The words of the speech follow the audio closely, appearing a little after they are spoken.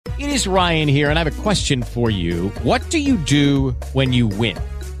It is Ryan here, and I have a question for you. What do you do when you win?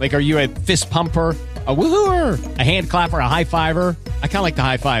 Like, are you a fist pumper, a woohooer, a hand clapper, a high fiver? I kind of like the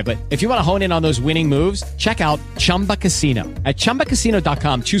high five, but if you want to hone in on those winning moves, check out Chumba Casino. At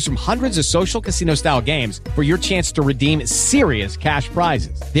ChumbaCasino.com, choose from hundreds of social casino-style games for your chance to redeem serious cash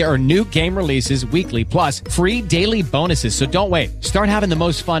prizes. There are new game releases weekly, plus free daily bonuses. So don't wait. Start having the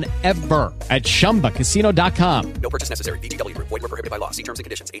most fun ever at ChumbaCasino.com. No purchase necessary. VGW. Void where prohibited by law. See terms and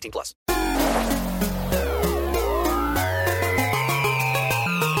conditions. 18+.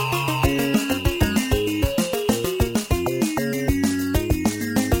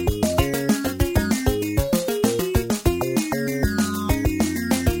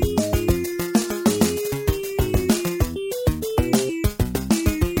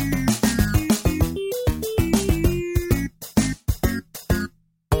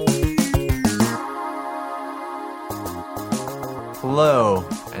 Hello,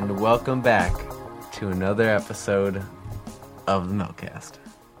 and welcome back to another episode of the Milkcast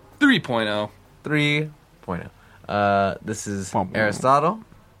 3.0. 3.0. This is Aristotle.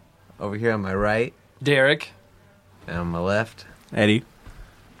 Over here on my right. Derek. And on my left. Eddie.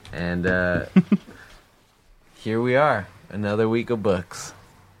 And here we are. Another week of books.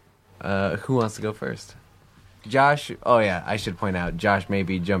 Who wants to go first? Josh. Oh, yeah. I should point out, Josh may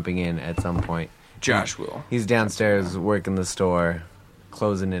be jumping in at some point. Josh will. He's downstairs working the store,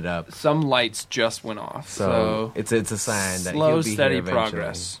 closing it up. Some lights just went off. So it's a sign that slow, he'll be steady here eventually.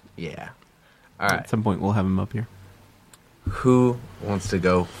 progress. Yeah. All right. At some point, we'll have him up here. Who wants to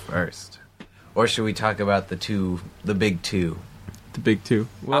go first? Or should we talk about the big two? The big two.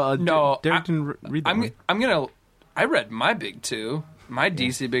 Well, no, Derek didn't read that one. I read my big two, my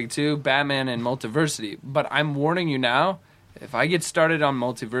DC big two, Batman and Multiversity. But I'm warning you now, if I get started on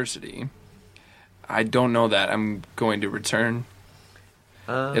Multiversity, I don't know that I'm going to return.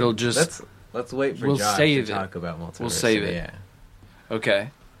 It'll just... Let's wait for we'll Josh save to it. talk about Multiverse. We'll save it. Yeah. Okay.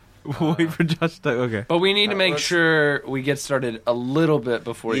 We'll wait for Josh to... Okay. But we need to make sure we get started a little bit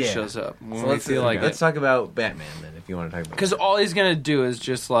before he shows up. When we feel like let's talk about Batman then, if you want to talk about because all he's going to do is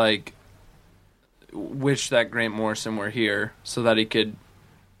just, like, wish that Grant Morrison were here so that he could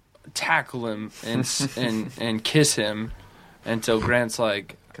tackle him and kiss him until Grant's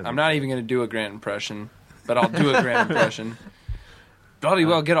like, I'm not even going to do a Grant impression, but I'll do a Grant impression. Bloody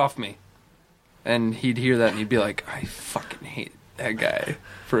well, get off me. And he'd hear that and he'd be like, I fucking hate that guy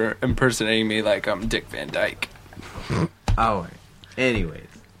for impersonating me like I'm Dick Van Dyke. Oh, anyways.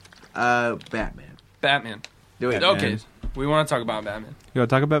 Batman. Do it. Okay, we want to talk about Batman. You want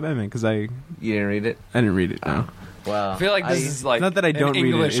to talk about Batman? Because You didn't read it? I didn't read it, no. Well, I feel like this is like not that I don't an read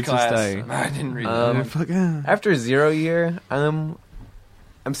it, English it's class. just I didn't read it. after 0 year,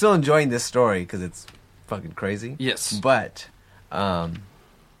 I'm still enjoying this story because it's fucking crazy. Yes. But I'm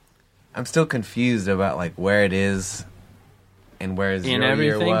still confused about like where it is and where 0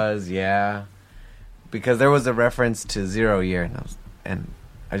 year was. Yeah, because there was a reference to 0 year, and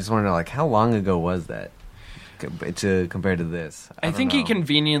I just want to know like how long ago was that to compare to this. I think don't he know.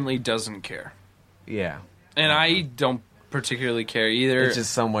 conveniently doesn't care. Yeah, And I don't particularly care either. it's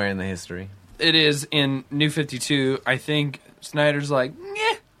just somewhere in the history. It is in New 52. I think Snyder's like,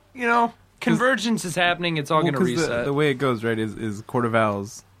 convergence is happening. It's all going to reset. The way it goes, right, is Court of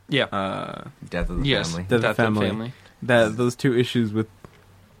Owls. Yeah. Death of the family. Death of the family. That those two issues with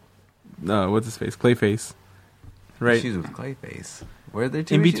what's his face, Clayface, right? Issues with Clayface. Were there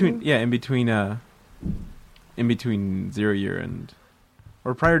two in issues? between? Yeah, in between 0 year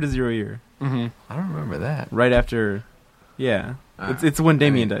or prior to 0 year. Mm-hmm. I don't remember that. Right after, yeah, it's when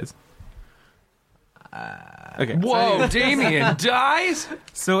Damien dies. Okay. Whoa, Damien dies?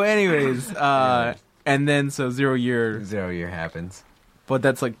 So, anyways, and then 0 year, 0 year happens. but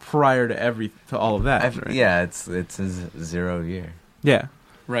that's like prior to all of that. Right? Yeah, it's a 0 year. Yeah.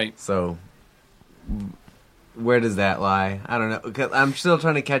 Right. So, where does that lie? I don't know. 'Cause I'm still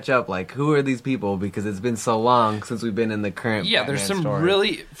trying to catch up. Like, who are these people? Because it's been so long since we've been in the current. Yeah, Batman there's some story.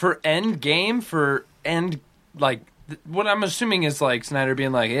 really what I'm assuming is like Snyder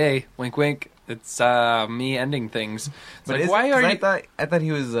being like, "Hey, wink, wink, it's me ending things." It's But like, why are you? I thought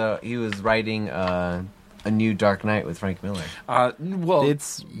he was writing a new Dark Knight with Frank Miller. Well,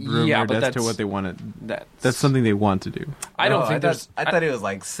 It's rumored yeah, but as to what they wanted. That's That's something they want to do. I don't think there's. I thought it was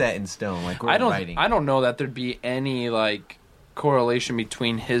like set in stone. Like we're writing. I don't know that there'd be any like correlation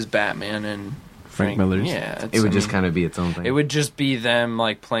between his Batman and Frank Miller's. Yeah, It would just kind of be its own thing. It would just be them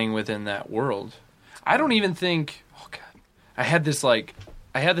like playing within that world. I don't even think. Oh god, I had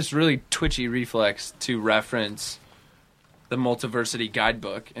this really twitchy reflex to reference the Multiversity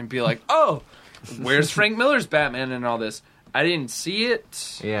guidebook and be like, oh, where's Frank Miller's Batman and all this? I didn't see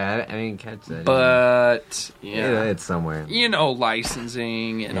it. Yeah, I didn't catch that. But yeah, it's somewhere.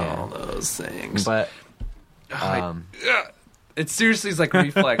 Licensing and all those things. But it seriously is like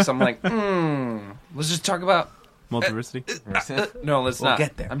reflex. I'm like, let's just talk about Multiversity. no, let's not.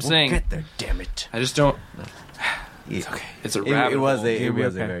 Get there. I'm saying get there. Damn it. I just don't. It's okay. It's a rabbit It was hole. a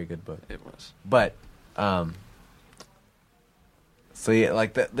very good book. It was. But so yeah,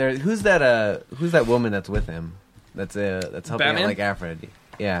 like who's that woman that's with him? That's helping Batman? out like Aphrodite.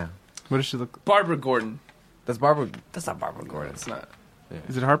 Yeah. What does she look like? Barbara Gordon. That's not Barbara Gordon. It's not.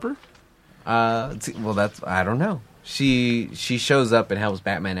 Is it Harper? Well, I don't know. She shows up and helps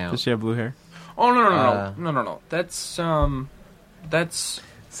Batman out. Does she have blue hair? Oh no. That's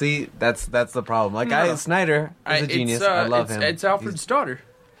See, that's the problem. Like Snyder is a genius. I love him. It's Alfred's daughter.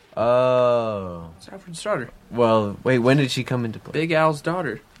 Oh. It's Alfred's daughter. Well, wait. When did she come into play? Big Al's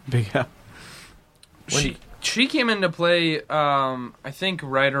daughter. Big Al. She came into play, I think,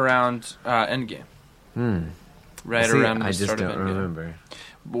 right around Endgame. Right around the start of Endgame. I just don't remember.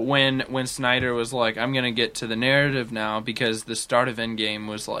 When Snyder was like, I'm going to get to the narrative now, because the start of Endgame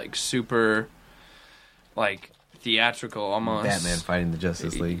was, like, super, like, theatrical almost. Batman fighting the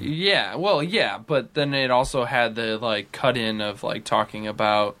Justice League. Yeah, well, yeah, but then it also had the, like, cut-in of, like, talking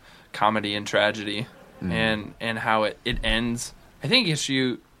about comedy and tragedy and how it ends. I think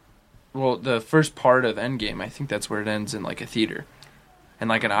well, the first part of Endgame, I think that's where it ends in, like, a theater. And,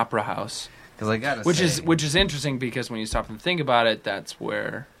 like, an opera house. Because I gotta say... Which is interesting, because when you stop and think about it, that's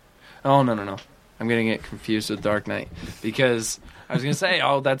where... Oh, no. I'm going to get confused with Dark Knight. Because I was going to say,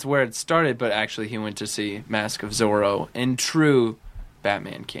 that's where it started, but actually he went to see Mask of Zorro in true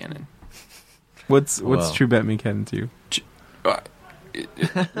Batman canon. What's true Batman canon to you?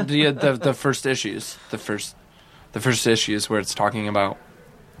 The first issues. The first issues where it's talking about...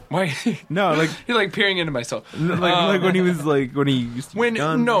 Why? No, like you're like peering into myself. Like when he was like when he used to use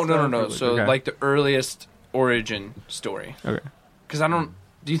guns no. Like, so like the earliest origin story. Okay. Because I don't.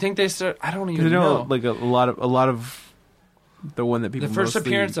 Do you think they start? I don't even know. Like a lot of the one that people. The first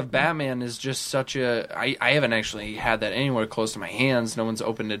appearance of Batman is just such a. I haven't actually had that anywhere close to my hands. No one's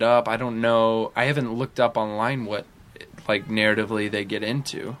opened it up. I don't know. I haven't looked up online what like narratively they get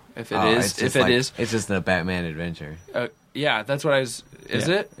into. If it is, it's just a Batman adventure. Yeah, that's what I was. Is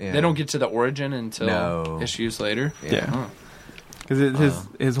it? Yeah. They don't get to the origin until issues later? Yeah. Because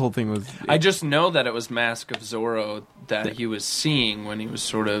his whole thing was... I just know that it was Mask of Zorro that he was seeing when he was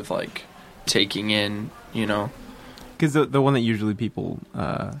sort of, like, taking in, Because the one that usually people,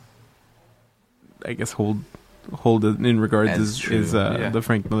 I guess, hold in regards is the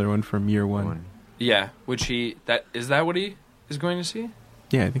Frank Miller one from Year One. Yeah, which is that what he is going to see?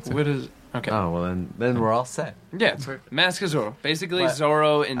 Yeah, I think so. What is... Okay. Oh, well, then we're all set. Yeah, Mask of Zorro. Basically,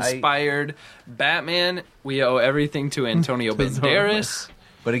 Zorro inspired Batman. We owe everything to Antonio Banderas.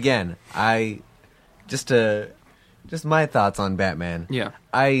 But again, just my thoughts on Batman. Yeah.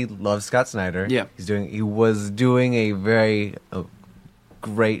 I love Scott Snyder. Yeah. He was doing a very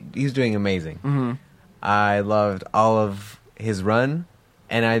great... He's doing amazing. Mm-hmm. I loved all of his run,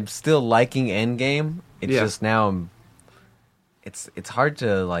 and I'm still liking Endgame. It's just now... It's hard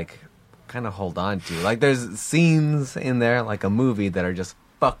to, like... kind of hold on to. Like, there's scenes in there, like a movie, that are just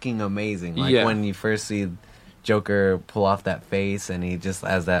fucking amazing. Like, when you first see Joker pull off that face, and he just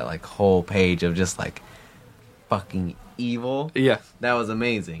has that, like, whole page of just, like, fucking evil. Yeah. That was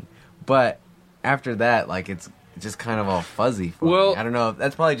amazing. But after that, like, it's just kind of all fuzzy for me. I don't know.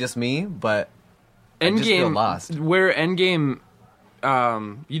 That's probably just me, but I just feel lost. Where Endgame,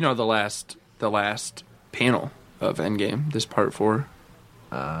 the last panel of Endgame, this part 4...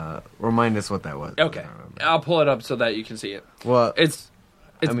 remind us what that was. Okay, I'll pull it up so that you can see it. Well, it's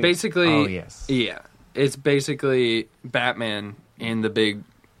basically... Oh, yes. Yeah. It's basically Batman in the big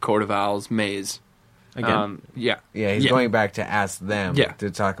Court of Owls maze. Again? Yeah, he's going back to ask them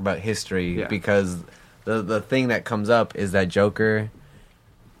to talk about history because the thing that comes up is that Joker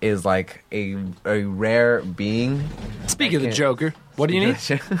is like a rare being. Speak of the Joker, what do you need?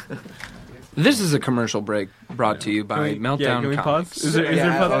 This is a commercial break brought to you by Meltdown can we Comics. Pause? Is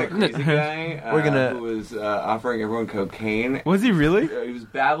there pause? Crazy guy who was offering everyone cocaine. Was he really? He was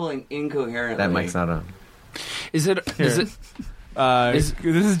babbling incoherently. That mic's not on. Is it? This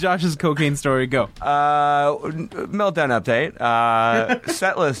is Josh's cocaine story. Go. Meltdown update.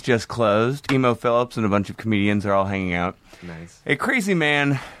 Set list just closed. Emo Phillips and a bunch of comedians are all hanging out. Nice. A crazy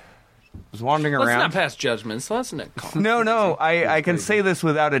man was wandering around. Let's not pass judgments. Let's not call No. I can say this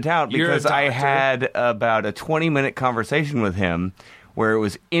without a doubt because I had about a 20-minute conversation with him where it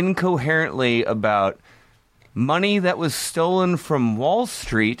was incoherently about money that was stolen from Wall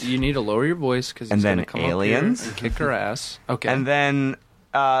Street. You need to lower your voice because he's going to come aliens up here and kick her ass. Okay. And then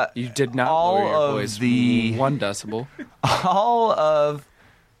you did not lower your voice 1 decibel. All of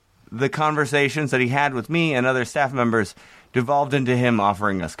the conversations that he had with me and other staff members devolved into him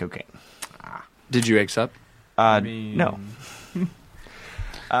offering us cocaine. Did you accept? No.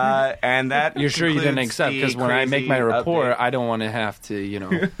 And that you're sure you didn't accept? Because when I make my report, I don't want to have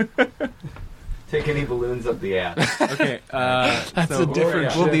to, take any balloons up the ass. Okay, that's a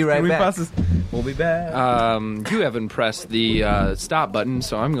different. We'll be right back. We'll be back. You haven't pressed the stop button,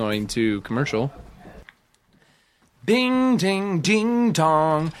 so I'm going to commercial. Bing, ding, ding,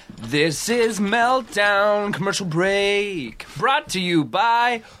 dong. This is Meltdown commercial break. Brought to you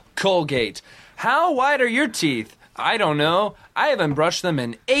by Colgate. How wide are your teeth? I don't know. I haven't brushed them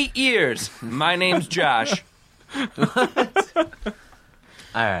in 8 years. My name's Josh. All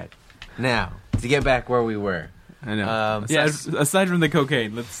right. Now, to get back where we were. I know. Aside from the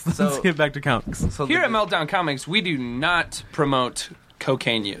cocaine, let's get back to comics. So here at Meltdown Comics, we do not promote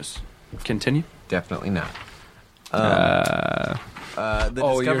cocaine use. Continue. Definitely not. The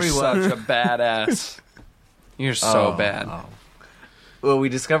Discovery you're such a badass. You're so bad. Oh. Well, we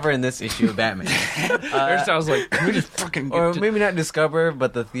discover in this issue of Batman. First, I was like, can we just fucking... Or maybe not discover,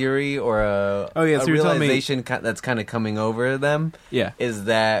 but the theory or a realization that's kind of coming over them is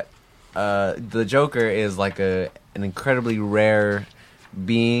that the Joker is like an incredibly rare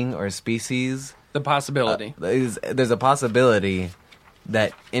being or species. The possibility. There's a possibility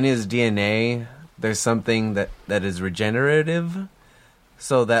that in his DNA, there's something that is regenerative,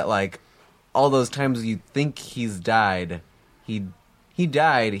 so that, like, all those times you think he's died, he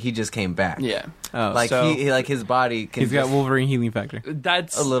died. He just came back. Yeah. He like his body. He's got Wolverine healing factor.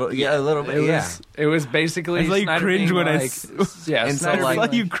 That's a little bit. It was basically. I felt you cringe when I. Yeah. And so I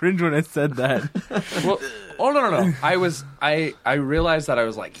thought you cringe when I said that. Well, no. I realized that I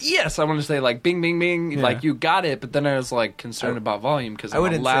was like, yes, I want to say like, bing, bing, bing, like you got it. But then I was like concerned about volume because I'm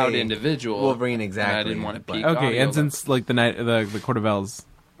a loud individual. Wolverine, exactly. And I didn't want to peak. Okay, and since like the Court of Owls.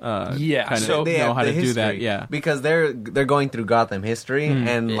 So they know how to history, do that, because they're going through Gotham history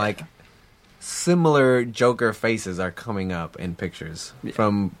and like similar Joker faces are coming up in pictures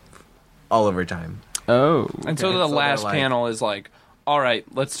from all over time. Oh, and so the last panel is like, all right,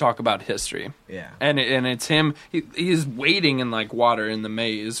 let's talk about history. Yeah, and it's him. He's wading in like water in the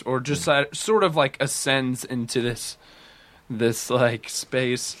maze, or just sort of like ascends into this like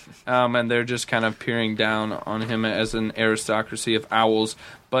space, and they're just kind of peering down on him as an aristocracy of owls.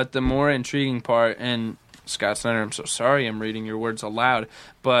 But the more intriguing part, and Scott Snyder, I'm so sorry I'm reading your words aloud,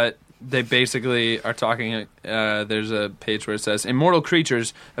 but they basically are talking, there's a page where it says, immortal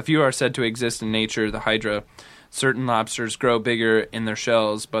creatures, a few are said to exist in nature, the Hydra. Certain lobsters grow bigger in their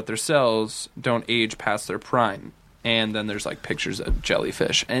shells, but their cells don't age past their prime. And then there's like pictures of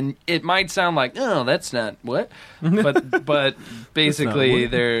jellyfish, and it might sound like, oh, that's not what, but basically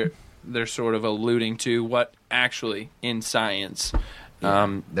they're sort of alluding to what actually in science,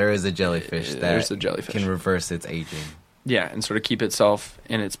 there is a jellyfish that can reverse its aging. Yeah, and sort of keep itself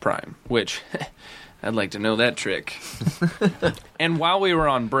in its prime, which I'd like to know that trick. And while we were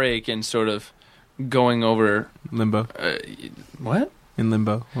on break and sort of going over Limbo, what in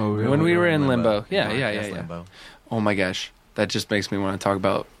Limbo when we were in Limbo, yeah. Limbo. Oh my gosh, that just makes me want to talk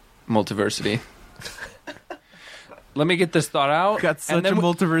about multiversity. Let me get this thought out. Got such a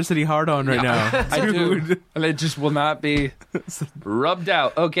multiversity hard on right now. I do. And it just will not be rubbed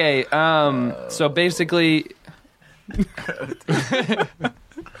out. Okay, so basically...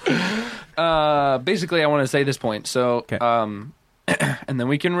 basically, I want to say this point. So, okay. And then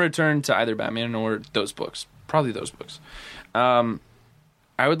we can return to either Batman or those books. Probably those books. I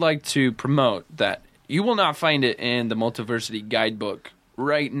would like to promote that you will not find it in the Multiversity guidebook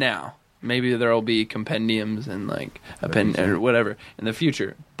right now. Maybe there will be compendiums and like a pen or whatever in the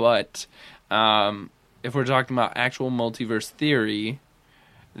future. But if we're talking about actual multiverse theory,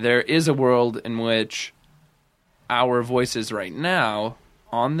 there is a world in which our voices right now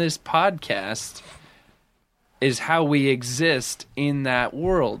on this podcast is how we exist in that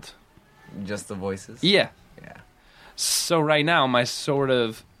world. Just the voices? Yeah. So right now, my sort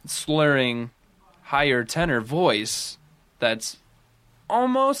of slurring higher tenor voice that's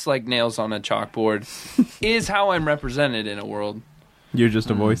almost like nails on a chalkboard is how I'm represented in a world. You're just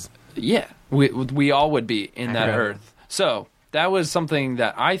a voice? Yeah. We all would be in that earth. So that was something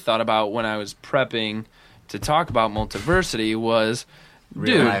that I thought about when I was prepping to talk about multiversity was,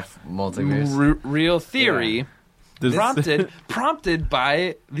 real life multiverse. Real theory prompted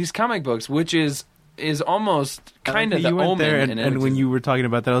by these comic books, which is is almost kind of the omen. There and when you were talking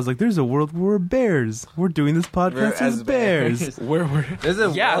about that, I was like, "There's a world where we're bears. We're doing this podcast as bears."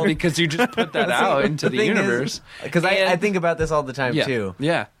 Because you just put that out into the universe. Because I think about this all the time too.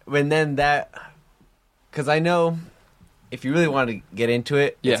 Yeah. Because I know if you really want to get into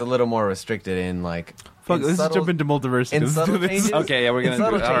it, it's a little more restricted in like. Let's jump into multiverse. Okay, we're gonna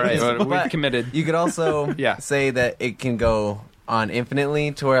do it. All right, we're committed. You could also say that it can go on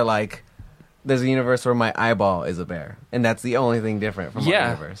infinitely to where like there's a universe where my eyeball is a bear, and that's the only thing different from my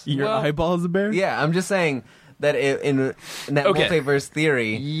universe. Your eyeball is a bear? Yeah, I'm just saying that in that multiverse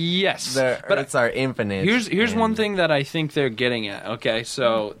theory, yes, the Earths are infinite. Here's one thing that I think they're getting at. Okay,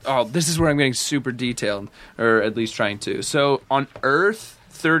 so this is where I'm getting super detailed, or at least trying to. So on Earth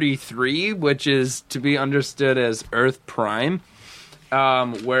 33, which is to be understood as Earth Prime,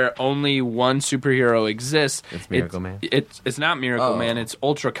 where only one superhero exists. It's Miracle Man. It's not Miracle Man. It's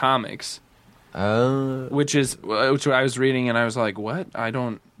Ultra Comics. Which I was reading and I was like, what?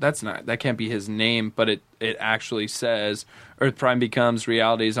 That can't be his name, but it actually says Earth Prime becomes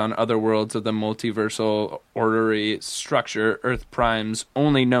realities on other worlds of the multiversal orderly structure. Earth Prime's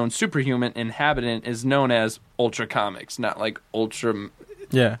only known superhuman inhabitant is known as Ultra Comics, not like Ultra.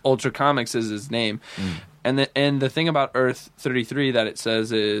 Yeah, Ultra Comics is his name. And the thing about Earth 33 that it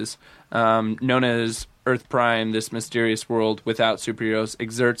says is known as Earth Prime, this mysterious world without superheroes,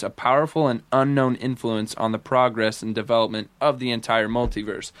 exerts a powerful and unknown influence on the progress and development of the entire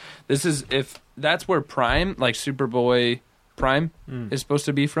multiverse. This is if that's where Prime, like Superboy Prime, is supposed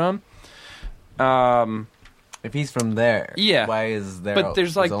to be from. If he's from there, why is there? But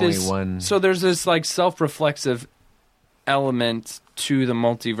there's like only this. One... So there's this like self-reflexive element to the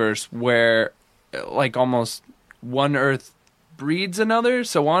multiverse where like almost one Earth breeds another.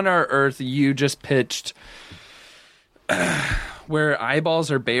 So on our Earth you just pitched where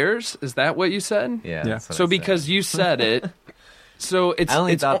eyeballs are bears. Is that what you said? Yeah. So because you said it, so it's I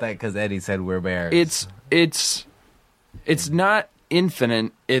only thought that because Eddie said we're bears. It's not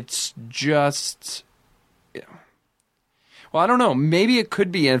infinite. It's just. Well, I don't know. Maybe it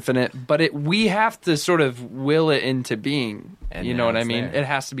could be infinite, but we have to sort of will it into being. And you know what I mean? There. It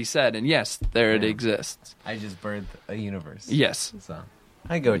has to be said, and yes, it exists. I just birthed a universe. Yes. So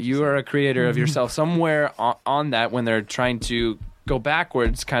I go. You are a creator of yourself. Somewhere on that, when they're trying to go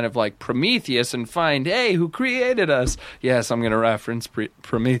backwards, kind of like Prometheus, and find, hey, who created us? Yes, I'm going to reference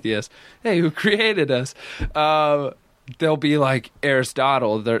Prometheus. Hey, who created us? There'll be like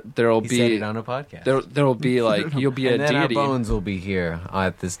Aristotle. There'll be said it on a podcast. There'll be like you'll be a and then deity. Our bones will be here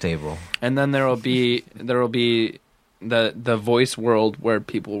at this table. And then there'll be the voice world where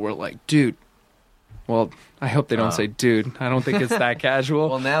people were like, dude. Well, I hope they don't say dude. I don't think it's that casual.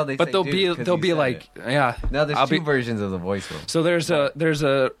 Well, now they. But say they'll be like, yeah. Now there's two versions of the voice world. So there's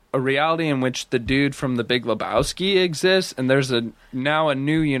a reality in which the dude from The Big Lebowski exists, and there's now a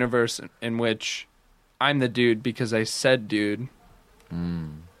new universe in which I'm the dude because I said dude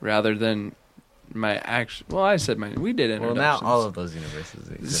rather than my actual. Well, I said we did introductions. Well, now all of those universes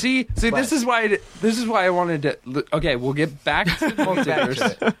exist. See, this is why I wanted to. Okay, we'll get back to the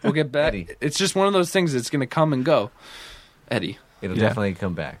multiverse. We'll get back. Eddie. It's just one of those things that's going to come and go. Eddie, it'll definitely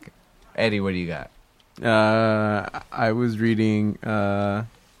come back. Eddie, what do you got? I was reading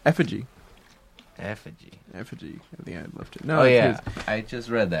Effigy. Effigy. I think I left it. No, I just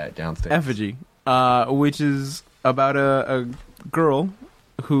read that downstairs. Effigy. Which is about a girl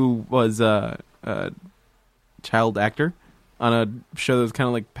who was a child actor on a show that was kind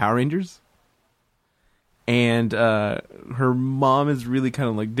of like Power Rangers. And her mom is really kind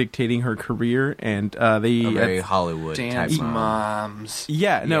of like dictating her career, and they very Hollywood dance type moms.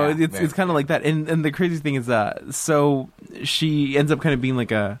 Yeah, no, it's kind of like that. And the crazy thing is so she ends up kind of being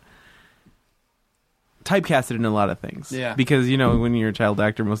like a typecasted in a lot of things. Yeah. Because, when you're a child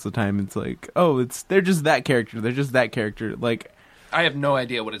actor, most of the time it's like, they're just that character. They're just that character. Like, I have no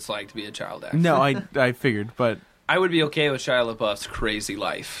idea what it's like to be a child actor. No, I figured, but I would be okay with Shia LaBeouf's crazy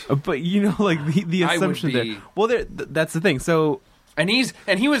life. But like the assumption there. Well, that's the thing. So, and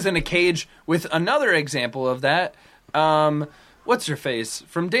he was in a cage with another example of that. What's her face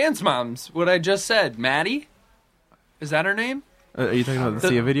from Dance Moms? What I just said, Maddie. Is that her name? Are you talking about the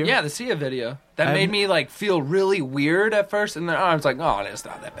Sia video? Yeah, the Sia video. That made me like feel really weird at first, and then I was like, "Oh, it's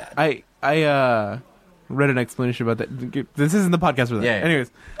not that bad." I read an explanation about that. This isn't the podcast for that. Yeah.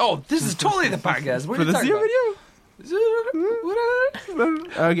 Anyways, this is totally the podcast. What for the Sia video.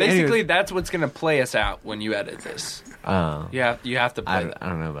 Basically, that's what's going to play us out when you edit this. Yeah, you have to play. I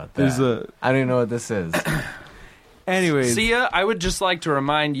don't know about that. I don't even know what this is. Anyways, Sia, I would just like to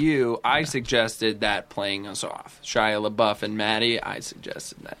remind you, I suggested that playing us off. Shia LaBeouf and Maddie, I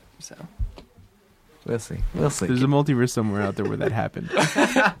suggested that. So We'll see. We'll see. There's a multiverse somewhere out there where that happened.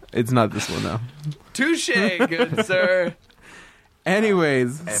 It's not this one, though. Touche, good sir.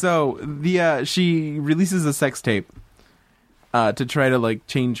 Anyways, so she releases a sex tape to try to like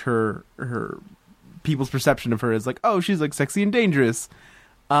change her people's perception of her as like, oh, she's like sexy and dangerous.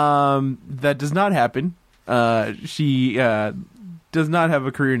 That does not happen. She does not have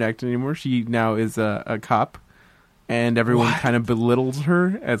a career in acting anymore. She now is a cop, and everyone kind of belittles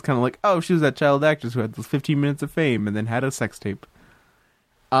her as kind of like, oh, she was that child actress who had those 15 minutes of fame and then had a sex tape.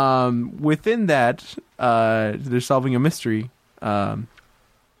 Within that, they're solving a mystery of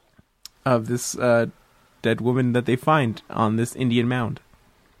this dead woman that they find on this Indian mound.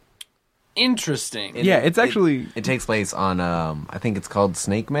 Interesting. It's actually... It takes place on, I think it's called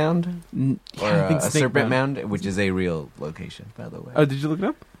Snake Mound? Or a Serpent Mound, which is a real location, by the way. Oh, did you look it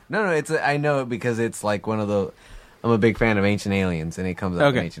up? No, I know it because it's like one of the... I'm a big fan of Ancient Aliens, and it comes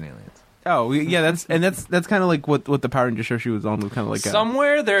up in Ancient Aliens. Oh, yeah, that's kind of like what the Power Ranger show she was on was kind of like...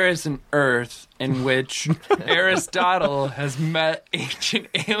 Somewhere there is an Earth in which Aristotle has met ancient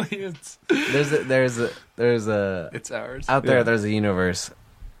aliens. There's a... It's ours. Out there, there's a universe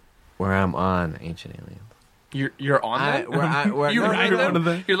where I'm on Ancient Aliens. You're on that? You ride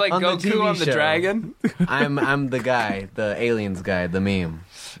them? You're like on Goku on the dragon? I'm the guy, the aliens guy, the meme.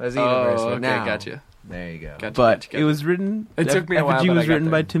 There's a universe, but okay, now... gotcha. There you go. But it was written... It took me a while, Effigy but was I got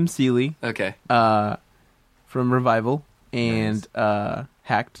written there. by Tim Seeley. Okay. From Revival and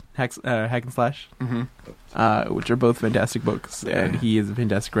Hack and Slash, which are both fantastic books, and he is a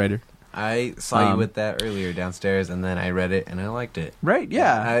fantastic writer. I saw you with that earlier downstairs, and then I read it, and I liked it. Right,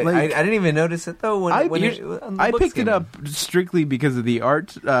 yeah. I didn't even notice it, though, when I picked it up strictly because of the art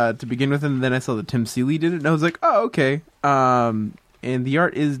to begin with, and then I saw that Tim Seeley did it, and I was like, oh, okay. And the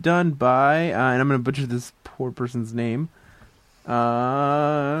art is done by, and I'm going to butcher this poor person's name.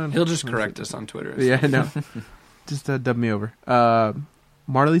 He'll just correct us on Twitter. Yeah, I know. Just dub me over.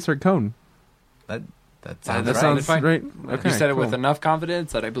 Marley Sarcone. That sounds that right. sounds right. Okay, You said it cool. with enough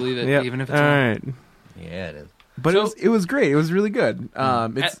confidence that I believe it, Yep. even if it's all wrong. right. Yeah, it is. But it was great. It was really good.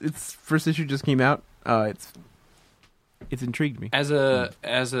 It's first issue just came out. It's intrigued me. As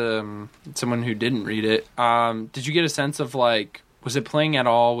someone who didn't read it, did you get a sense of like, was it playing at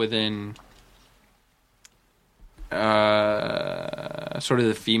all within sort of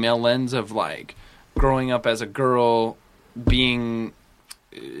the female lens of like growing up as a girl, being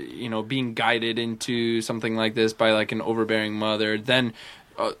guided into something like this by like an overbearing mother? Then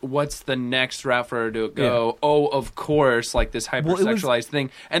what's the next route for her to go? Yeah. Oh, of course, like this hypersexualized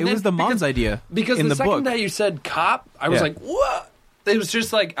thing. And it was the mom's idea. Because in the second book that you said cop, I was like, what? It was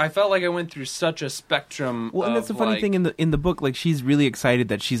just like I felt like I went through such a spectrum. Well, and that's the funny thing in the book. Like, she's really excited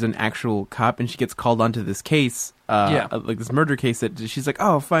that she's an actual cop, and she gets called onto this case, like this murder case. That she's like,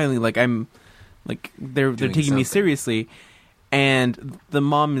 oh, finally, like I'm, like they're taking me seriously, and the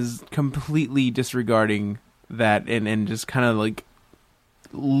mom is completely disregarding that and just kind of like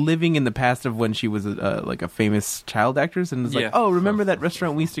living in the past of when she was like a famous child actress, and it's like, oh, remember that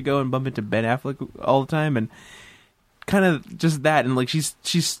restaurant we used to go and bump into Ben Affleck all the time, and kind of just that, and like she's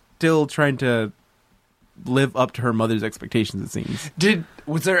still trying to live up to her mother's expectations, it seems.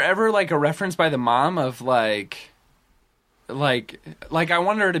 Was there ever like a reference by the mom of like I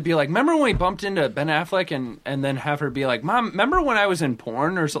wanted her to be like, remember when we bumped into Ben Affleck, and then have her be like, Mom, remember when I was in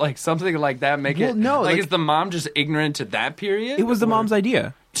porn, or like something like that? Is the mom just ignorant to that period? It was the mom's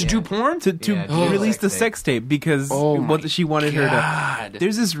idea to do porn, to release the sex tape because what she wanted her to.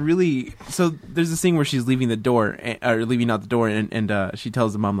 There's this there's this scene where she's leaving the door or leaving out the door, and she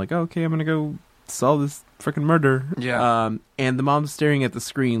tells the mom like, oh, okay, I'm gonna go solve this freaking murder. And the mom's staring at the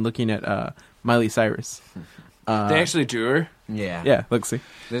screen looking at Miley Cyrus. They actually drew her. Yeah. Let's see.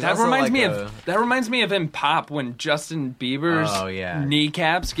 That reminds me of in Pop when Justin Bieber's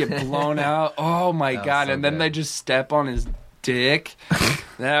kneecaps get blown out. Oh my god! So and then they just step on his dick.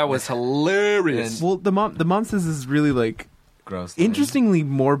 That was hilarious. Well, the mom says this really like gross, interestingly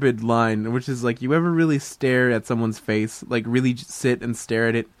morbid line, which is like, you ever really stare at someone's face, like really sit and stare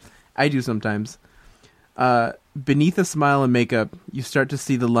at it? I do sometimes. Beneath a smile and makeup, you start to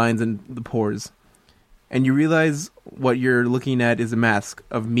see the lines and the pores. And you realize what you're looking at is a mask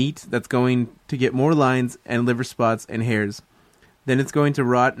of meat that's going to get more lines and liver spots and hairs. Then it's going to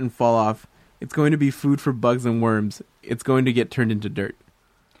rot and fall off. It's going to be food for bugs and worms. It's going to get turned into dirt.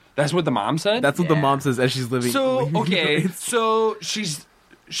 That's what the mom said? That's what the mom says as she's living. So, okay, so she's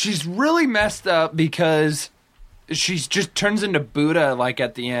really messed up because she's just turns into Buddha like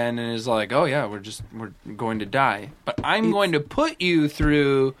at the end and is like, oh yeah, we're going to die. But I'm going to put you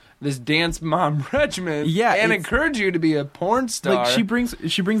through this dance mom regimen and encourage you to be a porn star. Like she brings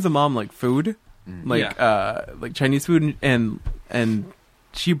the mom like food like Chinese food, and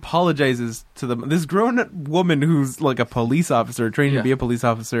she apologizes to them. This grown woman who's like a police officer, trained to be a police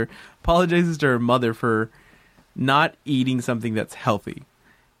officer, apologizes to her mother for not eating something that's healthy.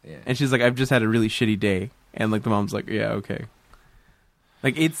 Yeah. And she's like, I've just had a really shitty day. And like the mom's like, yeah, okay.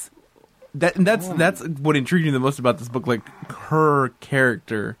 Like that's what intrigued me the most about this book. Like her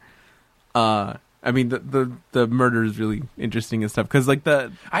character. I mean, the murder is really interesting and stuff. Because like I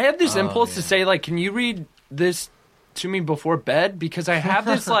had this impulse to say, like, can you read this to me before bed? Because I have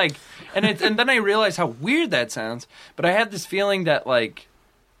this like, and then I realized how weird that sounds. But I had this feeling that like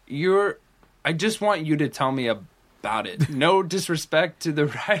I just want you to tell me about it. No disrespect to the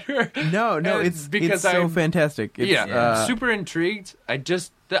writer. No, it's because it's so fantastic. I'm super intrigued. I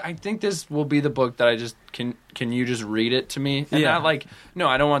think this will be the book that I just can you just read it to me? And not like, no,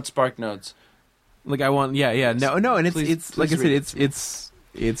 I don't want Spark Notes. Like I want, no, and it's like I said,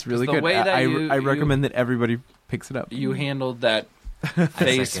 it's really good. I recommend that everybody picks it up. You handled that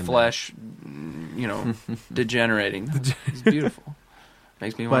face flesh, degenerating. It's beautiful.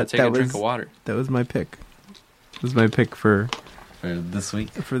 Makes me want to take a drink of water. That was my pick. It was my pick for this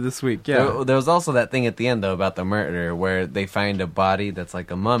week. For this week, yeah. There was also that thing at the end though about the murder where they find a body that's like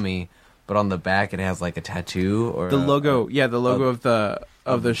a mummy, but on the back it has like a tattoo or the logo. The logo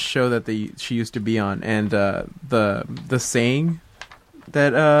of the show that she used to be on, and the saying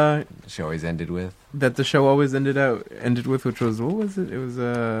that the show always ended with. That the show always ended with, which was, what was it? It was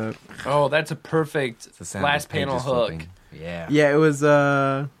oh, that's a perfect last panel hook. Flipping. Yeah. Yeah, it was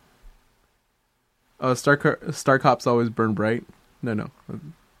Star Cops always burn bright. No.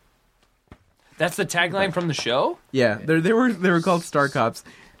 That's the tagline from the show? Yeah. They were called Star Cops.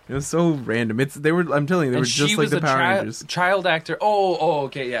 It was so random. I'm telling you, they were just like the Power Rangers. Child actor. Oh,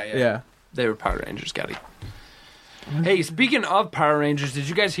 okay, yeah. They were Power Rangers, got it. Hey, speaking of Power Rangers, did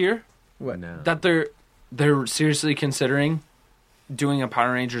you guys hear? What now? That they're seriously considering doing a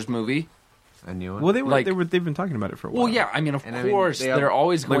Power Rangers movie. A new one? Well, they've been talking about it for a while. Well, yeah, I mean, of course, they're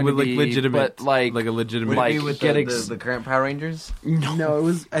always going to be legitimate, but like a legitimate. Would it be with the current Power Rangers? No, it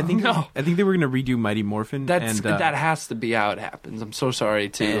was. I think they were going to redo Mighty Morphin. That has to be how it happens. I'm so sorry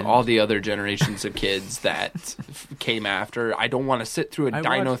to all the other generations of kids that came after. I don't want to sit through a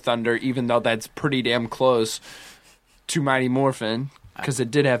Dino Thunder, even though that's pretty damn close to Mighty Morphin. Because it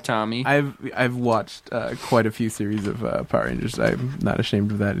did have Tommy. I've watched quite a few series of Power Rangers. I'm not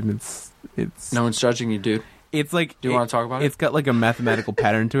ashamed of that, and it's no one's judging you, dude. It's like, do you want to talk about it? It's got like a mathematical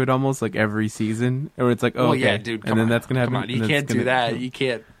pattern to it, almost like every season, or it's like, oh, well, okay. Yeah, dude, and then that's gonna happen. Come on, you can't do that. You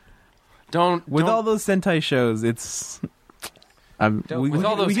can't. Don't all those Sentai shows. It's with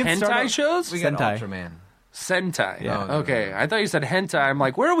all those hentai shows. We got Ultraman. Sentai. Yeah. Okay, I thought you said hentai. I'm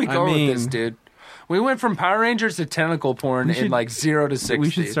like, where are we going with this, dude? We went from Power Rangers to tentacle porn in like 0 to 60. We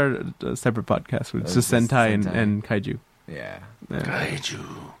should start a separate podcast with just Sentai and Kaiju. Yeah. Kaiju.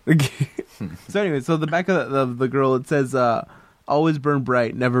 So anyway, so the back of the girl, it says, always burn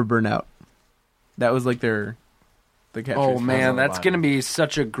bright, never burn out. That was like the capture. Oh man, that's going to be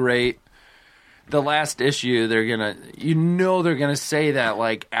such a great... The last issue, they're gonna say that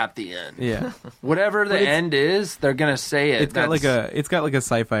like at the end. Yeah. Whatever the end is, they're gonna say it. It's got like a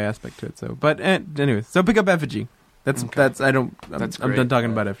sci-fi aspect to it. So, but anyways, so pick up Effigy. I'm done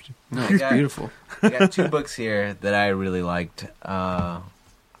talking about Effigy. No, it's beautiful. I got 2 books here that I really liked. I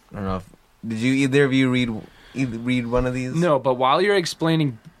don't know did you either of you read one of these? No, but while you're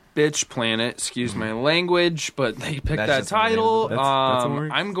explaining Bitch Planet, excuse my language, but they picked that title.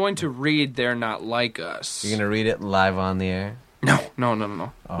 I'm going to read They're Not Like Us. You're going to read it live on the air? No.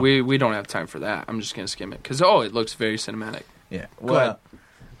 Oh. We don't have time for that. I'm just going to skim it because it looks very cinematic. Yeah. Well,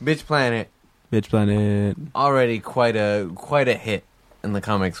 Bitch Planet. Already quite a hit in the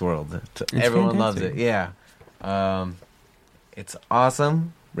comics world. Everyone loves it. Yeah. It's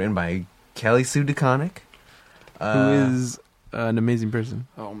awesome. Written by Kelly Sue DeConnick. Who is an amazing person.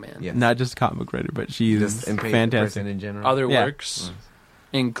 Oh man. Yes. Not just a comic book writer, but she's fantastic in general. Other works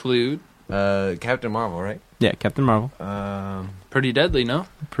include Captain Marvel, right? Yeah, Captain Marvel. Pretty Deadly, no?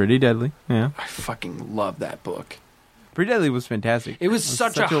 Pretty Deadly, yeah. I fucking love that book. Pretty Deadly was fantastic. It was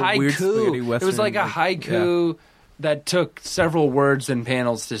such a haiku. It was like a haiku that took several words and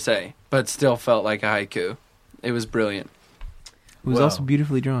panels to say, but still felt like a haiku. It was brilliant. It was also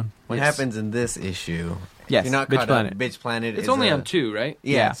beautifully drawn. What happens in this issue? Yes, you're not Bitch Planet. Bitch Planet. It's only on 2, right?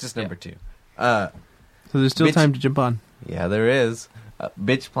 Yeah, it's just number 2. So there's still time to jump on. Yeah, there is.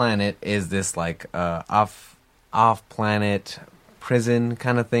 Bitch Planet is this like off-planet prison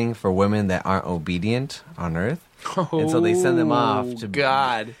kind of thing for women that aren't obedient on Earth. And so they send them off to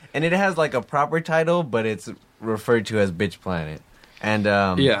God. And it has like a proper title, but it's referred to as Bitch Planet. And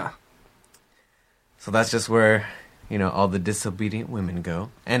So that's just where, all the disobedient women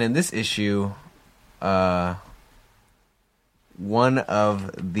go. And in this issue, one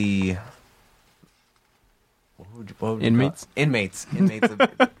of the what would you Inmates? call it?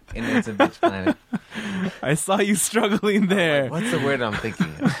 Inmates of Bitch Planet. I saw you struggling there. What's the word I'm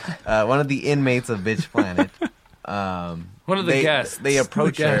thinking of? One of the inmates of Bitch Planet. One of the guests. They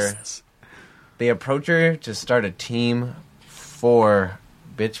approach her. They approach her to start a team for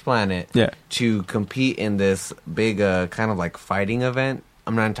Bitch Planet to compete in this big kind of like fighting event.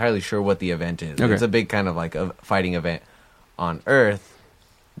 I'm not entirely sure what the event is. Okay. It's a big kind of like a fighting event on Earth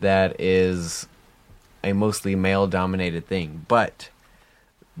that is a mostly male-dominated thing. But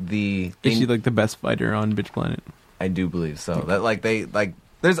is she like the best fighter on Bitch Planet? I do believe so. That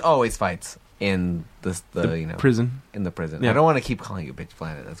there's always fights in the prison. In the prison. Yeah. I don't want to keep calling it Bitch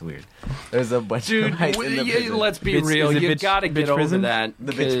Planet. That's weird. There's a bunch of fights in the prison. Let's be real. You've got to get over that.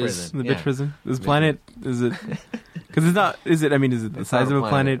 The Bitch Prison. The Bitch Prison. This planet, is it... Because it's not... Is it the size of a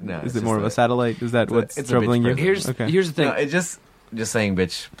planet? No, is it more of a satellite? Is that what's troubling you? Here's the thing. No, it just saying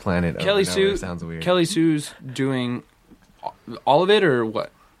Bitch Planet sounds weird. Kelly Sue's doing all of it, or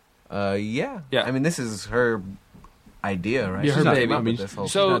what? Yeah. I mean, this is her idea, right? Yeah, her baby.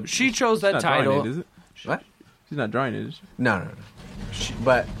 So she chose that title. Is it? What? She's not drawing it, is she? No.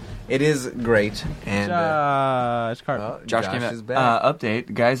 But it is great. And Josh Carter. Josh came is back. Update.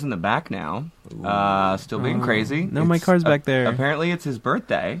 The guy's in the back now. Still being crazy. No, my car's back there. Apparently it's his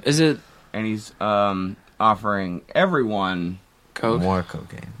birthday. Is it? And he's offering everyone... Coke? More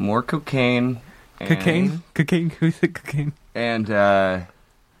cocaine. More cocaine. Cocaine? Who said cocaine? And to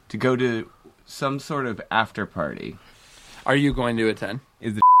go to some sort of after party. Are you going to attend?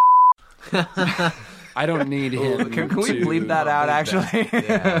 Is it? I don't need him. Can we bleep that out, actually?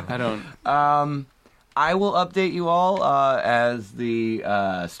 Yeah. I don't. I will update you all as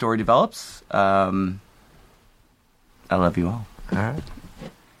the story develops. I love you all. All right.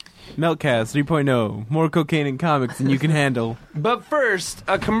 Meltcast 3.0. More cocaine in comics than you can handle. But first,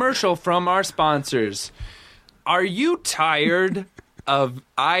 a commercial from our sponsors. Are you tired of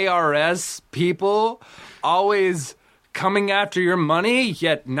IRS people always coming after your money,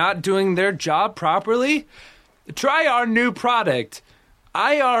 yet not doing their job properly? Try our new product,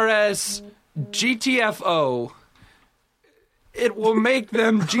 IRS GTFO. It will make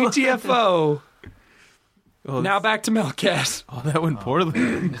them GTFO. Now back to Meltcast. Oh, that went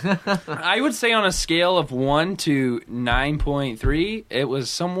poorly. I would say on a scale of 1 to 9.3, it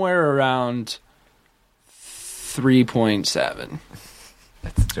was somewhere around 3.7.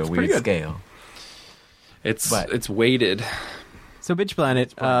 That's such a weird scale. It's weighted. So Bitch Planet,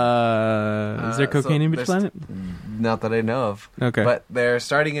 is there cocaine in Bitch Planet? Not that I know of. Okay. But they're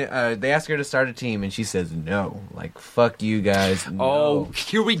starting, they ask her to start a team, and she says no. Like, fuck you guys, no. Oh,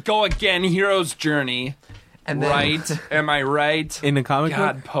 here we go again, hero's journey. And then, right? Am I right? In the comic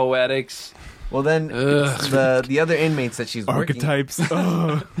God, book? poetics. Well, then the other inmates that she's Archetypes.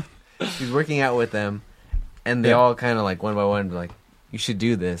 she's working out with them, and they all kind of like one by one like, you should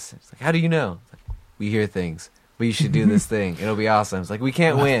do this. It's like, how do you know? It's like, we hear things, but you should do this thing. It'll be awesome. It's like, we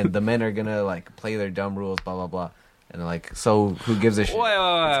can't win. The men are gonna like play their dumb rules, blah blah blah. And they're like, so who gives a shit? Wait, It's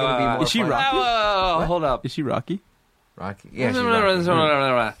gonna be more Is she fun. Rocky? Hold up. Is she Rocky? Rocky? Yeah, she's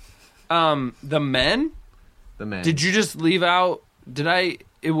Rocky. The men? The men. Did you just leave out?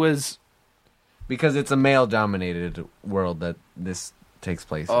 It was... Because it's a male-dominated world that this takes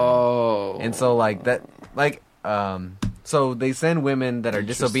place in. Oh. And so, like, that... Like, so they send women that are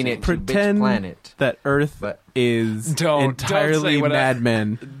disobedient to Bitch Pretend Planet. that Earth is Don't entirely say what Mad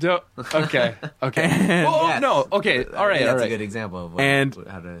Men. Okay. And, No. Okay. All right. That's a good example of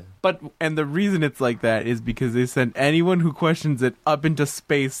how to... And the reason it's like that is because they send anyone who questions it up into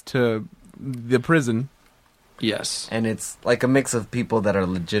space to the prison. Yes. And it's like a mix of people that are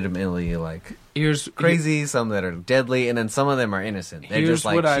legitimately like crazy, some that are deadly, and then some of them are innocent. They're Here's just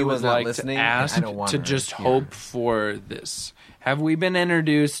like, what I she would was not like listening. to ask I don't want to her just here. hope for this. Have we been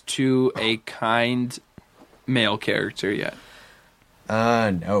introduced to a kind male character yet?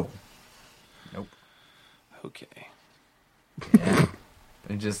 No. Nope. Okay. Yeah.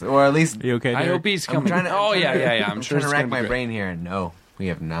 Or at least... Are you okay, I Derek? hope he's coming. I'm sure trying to it's rack gonna be my great. brain here, and no, we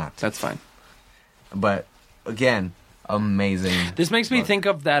have not. That's fine. But again, amazing. This makes me think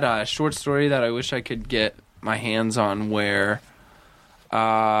of that short story that I wish I could get my hands on, where,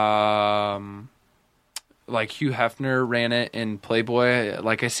 like Hugh Hefner ran it in Playboy.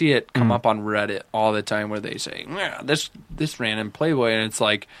 Like I see it come up on Reddit all the time, where they say, "Yeah, this ran in Playboy," and it's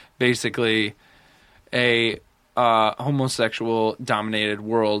like basically a homosexual dominated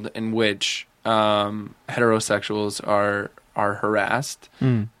world in which heterosexuals are harassed,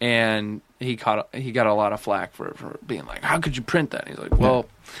 and he got a lot of flack for being like, how could you print that? And he's like, well,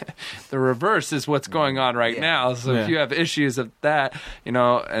 the reverse is what's going on right now. So if you have issues of that,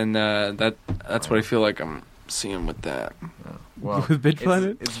 and that's what I feel like I'm seeing with that. Well, With Bitch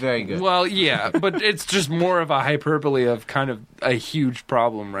Planet? It's very good. Well, yeah, but it's just more of a hyperbole of kind of a huge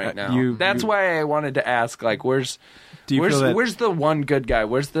problem right now. That's why I wanted to ask, like, where's the one good guy?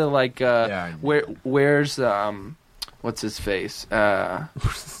 Where's the where's what's his face?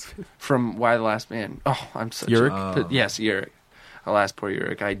 From Why the Last Man? Oh, I'm such Uric? Yes, Uric. Alas, poor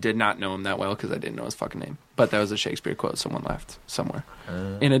Uric. I did not know him that well because I didn't know his fucking name. But that was a Shakespeare quote someone left somewhere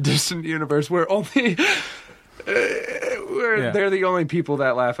in a distant universe where only they're the only people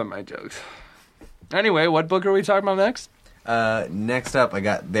that laugh at my jokes. Anyway, what book are we talking about next? Next up, I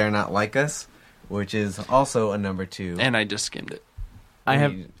got They're Not Like Us, which is also a number 2. And I just skimmed it. I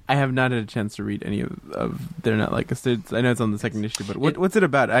have not had a chance to read any of They're Not Like Us. I know it's on the second issue, but what's it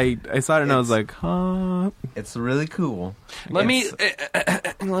about? I saw it and I was like, huh? It's really cool. Let me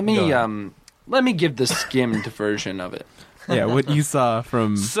give the skimmed version of it. Yeah, what you saw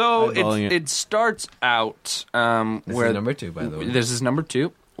from it starts out This where is number 2, by the way. This is number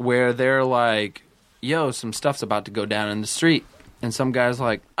 2, where they're like, yo, some stuff's about to go down in the street. And some guy's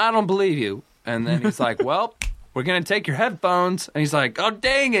like, I don't believe you. And then he's like, well, we're going to take your headphones. And he's like, oh,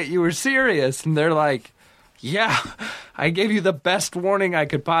 dang it, you were serious. And they're like, yeah, I gave you the best warning I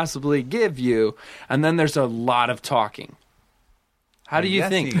could possibly give you. And then there's a lot of talking. How do you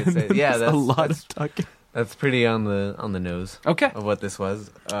think? You could say, yeah, a lot of talking. That's pretty on the nose. Okay. Of what this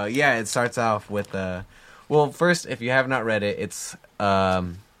was. It starts off with well, first, if you have not read it, it's a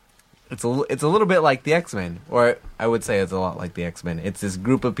little bit like the X-Men, or I would say it's a lot like the X-Men. It's this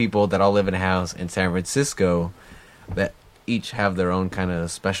group of people that all live in a house in San Francisco that each have their own kind of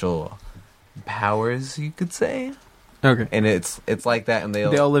special powers, you could say. Okay. And it's like that, and they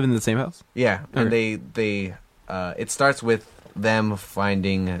all live in the same house? Yeah, and Okay. they it starts with them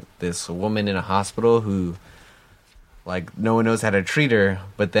finding this woman in a hospital who, like, no one knows how to treat her,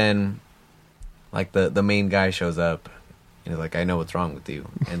 but then, like, the main guy shows up and he's like, I know what's wrong with you.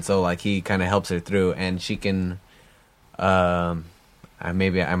 And so, like, he kind of helps her through, and she can,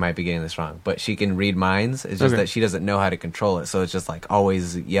 maybe I might be getting this wrong, but she can read minds. It's just that she doesn't know how to control it, so it's just, like,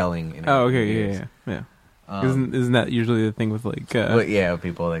 always yelling. In her ears. Yeah. Isn't that usually the thing with, like...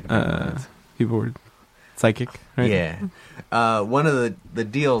 people that can read minds. People were psychic, right? Yeah. One of the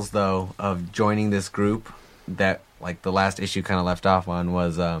deals, though, of joining this group that, like, the last issue kind of left off on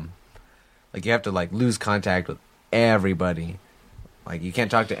was, like, you have to, like, lose contact with everybody. Like, you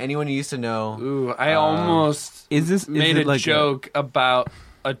can't talk to anyone you used to know. Ooh, I almost made a joke about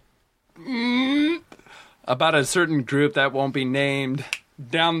a certain group that won't be named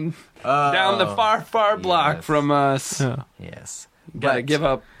down the far block from us. Oh. Yes. Gotta give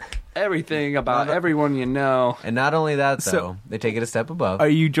up everything about everyone you know. And not only that, though, they take it a step above. Are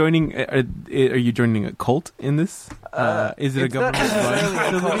you joining? Are you joining a cult in this? Is it a government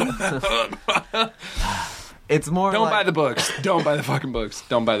facility? It's more. Don't buy the books. Don't buy the fucking books.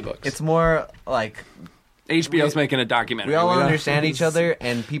 Don't buy the books. It's more like HBO's making a documentary. we all understand each other,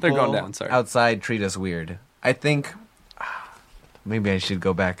 and people going down, outside treat us weird. I think maybe I should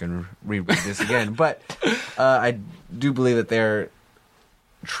go back and reread this again, but I do believe that they're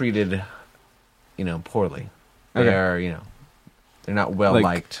treated, poorly. They are, they're not well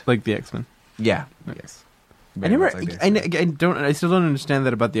liked, like the X-Men. Yeah. Yes. I still don't understand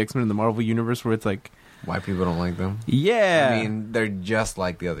that about the X-Men in the Marvel universe, where it's like why people don't like them. Yeah, I mean, they're just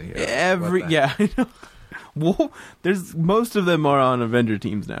like the other heroes. I know. Well, most of them are on Avenger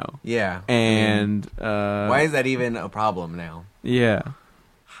teams now. Yeah, and why is that even a problem now? Yeah.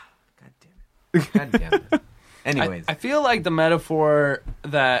 God damn it. Anyways, I feel like the metaphor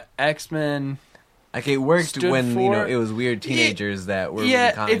that X-Men. Okay, it worked when it was weird teenagers that were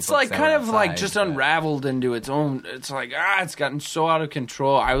it's like kind of like just unraveled into its own. It's like it's gotten so out of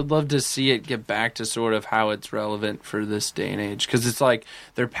control. I would love to see it get back to sort of how it's relevant for this day and age, because it's like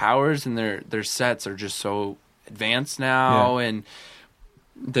their powers and their sets are just so advanced now, and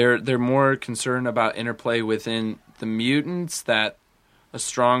they're more concerned about interplay within the mutants that a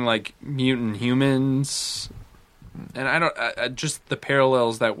strong like mutant humans. And I don't just the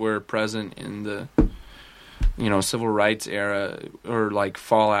parallels that were present in the civil rights era or like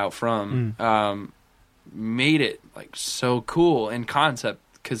fallout from made it like so cool in concept,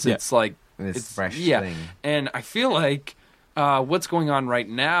 because it's like it's fresh thing. And I feel like what's going on right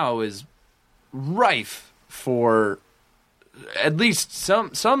now is rife for at least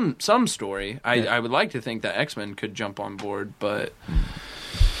some story. I would like to think that X-Men could jump on board, but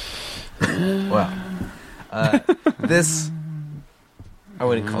well. This, I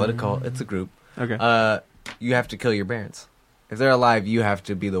wouldn't call it a cult. It's a group. Okay. You have to kill your parents. If they're alive, you have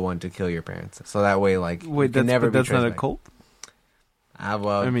to be the one to kill your parents. So that way, like, Wait, you can never be that's not a back. cult? Well,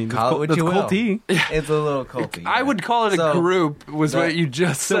 I mean, call it what that's you will. culty. It's a little culty. I would call it a group, was what you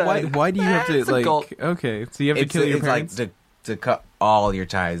just said. So why do you have to, It's a like... cult. Okay, so you have to kill your parents? Like to cut all your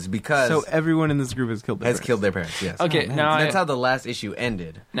ties because... So everyone in this group has killed their parents? killed their parents, yes. Okay, now that's how the last issue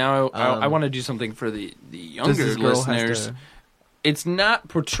ended. Now I want to do something for the younger this girl has listeners. to- It's not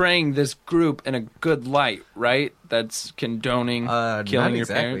portraying this group in a good light, right? That's condoning killing not your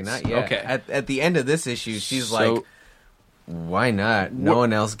exactly, parents. Not yet. Okay. At the end of this issue, she's So- like, "Why not? No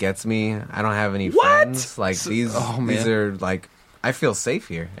one else gets me. I don't have any What? friends. Like these man. are like, I feel safe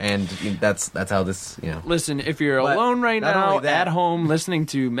here." And that's how this, Listen, if you're But alone right not now only that- at home listening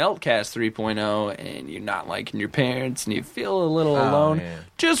to Meltcast 3.0 and you're not liking your parents and you feel a little alone, man.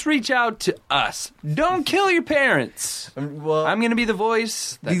 just reach out to us. Don't kill your parents. Well, I'm going to be the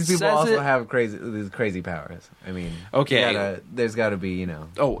voice that these people says also it. have these crazy powers. I mean, Okay. there's got to be,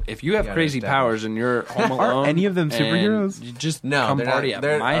 Oh, if you have gotta crazy establish. powers and you're home alone, any of them and superheroes? you just No, come they're not. party at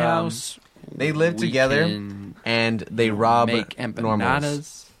They're, my house. they live We together can and they rob make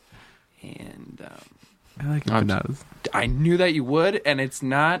normals. empanadas, and I like I'm- empanadas. I knew that you would, and it's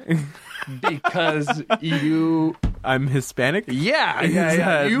not because you. I'm Hispanic? Yeah.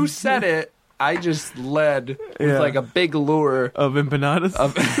 that- You said it. I just led with Yeah. like a big lure Of empanadas?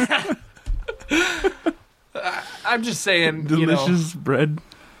 of. I'm just saying, Delicious bread.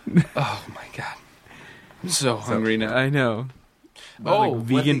 Oh my god, I'm so hungry now. I know. Oh, Like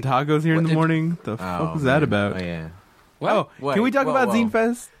vegan tacos here in the morning? The fuck was that about? Oh yeah. well, Wait, Can we talk whoa, about whoa. Zine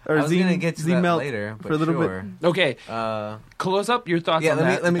Fest? Or I was Zine, gonna get to Zine that Melt later, but for a little sure. okay. Uh, Close up your thoughts Yeah, on let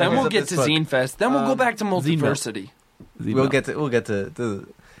me- that. let me then close we'll up get this to book. Zine Fest. Then we'll go back to Zine Melt. Multiversity. Zine we'll Melt. get to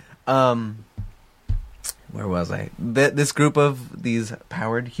where was I? This group of these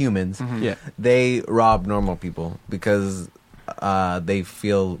powered humans, Yeah. they rob normal people because they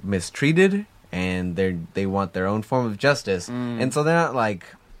feel mistreated and they want their own form of justice, and so they're not like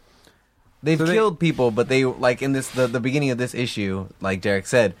they've So they- killed people, but they like in this the beginning of this issue, like Derek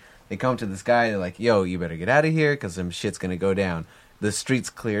said, they come to this guy, they're like, "Yo, you better get out of here because some shit's gonna go down." The street's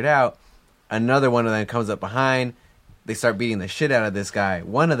cleared out. Another one of them comes up behind. They start beating the shit out of this guy.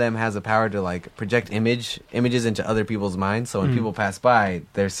 One of them has a power to like project images into other people's minds. So when people pass by,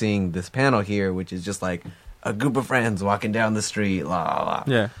 they're seeing this panel here, which is just like a group of friends walking down the street, la la la.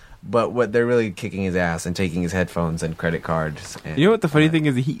 Yeah. But what they're really kicking his ass and taking his headphones and credit cards. And, You know what the funny thing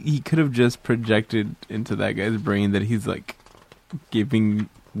is? He could have just projected into that guy's brain that he's like giving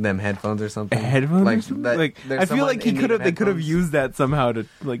them headphones or something. headphones. Like, or something? that- Like there's I feel someone like in need of they could have headphones. used that somehow to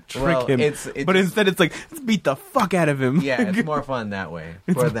like trick Well, him. it But just- instead, it's like let's beat the fuck out of him. Yeah, it's more fun that way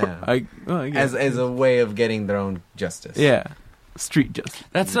for them I guess. as a way of getting their own justice. yeah, street justice.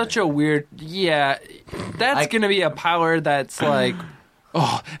 That's such a weird. Yeah, that's gonna be a power that's like,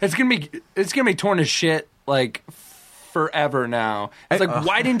 it's gonna be torn to shit like forever now. It's like,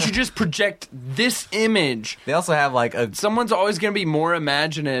 why didn't you just project this image? They also have like a Someone's always gonna be more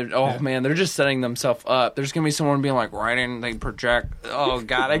imaginative. Oh man, they're just setting themselves up. There's gonna be someone being like, why didn't they project? Oh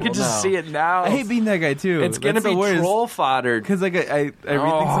god, I could just no. see it now. I hate being that guy too. It's gonna That's the be worst. troll fodder. Because like I read things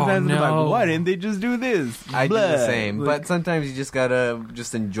sometimes and I'm no. like, why didn't they just do this? I do Blah. the same, Like, but sometimes you just gotta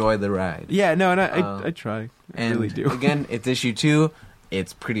just enjoy the ride. yeah, no, and I try. I And really do. again, it's issue 2.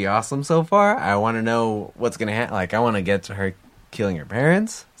 It's pretty awesome so far. I want to know what's gonna happen. Like, I want to get to her killing her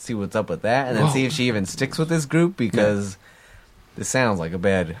parents, see what's up with that, and then see if she even sticks with this group because this sounds like a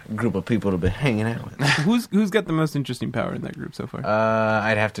bad group of people to be hanging out with. Who's got the most interesting power in that group so far?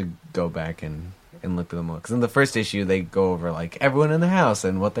 I'd have to go back and look at them all because in the first issue they go over like everyone in the house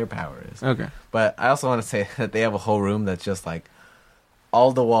and what their power is. Okay. But I also want to say that they have a whole room that's just like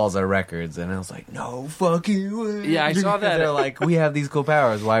all the walls are records, and I was like, no fucking way. Yeah, I saw that. They're like, we have these cool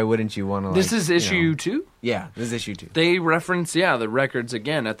powers. Why wouldn't you want to? Like, This is issue 2. Yeah, this is issue 2. They reference the records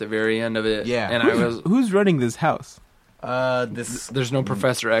again at the very end of it. Yeah. and I was Who's running this house? This there's no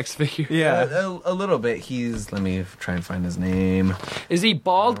Professor X figure. Yeah. a little bit. Let me try and find his name. Is he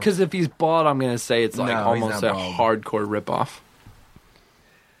bald? Because if he's bald, I'm gonna say it's like No, he's almost not a bald. hardcore ripoff.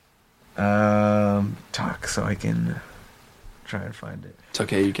 Talk so I can try and find it. It's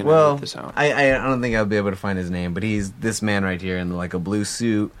okay, you can Well, edit this out. I don't think I'll be able to find his name, but he's this man right here in like a blue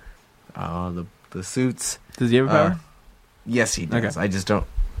suit. The suits. Does he have a power? Yes, he does. Okay. I just don't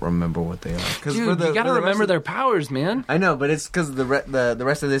remember what they are. Dude, you gotta remember their powers, man. I know, but it's because the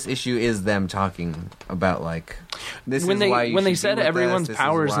rest of this issue is them talking about like this. When is why they you when they should said be with everyone's us, this is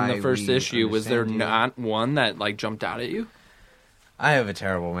powers in the why first we issue, was there understand you. not one that like jumped out at you? I have a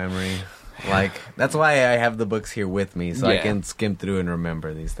terrible memory. Like, that's why I have the books here with me, so I can skim through and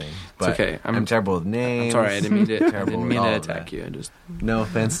remember these things. But it's okay. I'm terrible with names. I'm sorry, I didn't Terrible mean with to all of attack that. you. I just No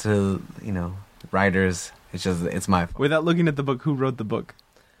offense to, writers. It's my fault. Without looking at the book, who wrote the book?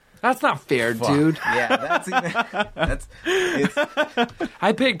 That's not fair, Fuck. dude. Yeah,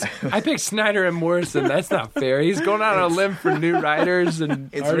 I picked Snyder and Morrison. That's not fair. He's going out on a limb for new writers and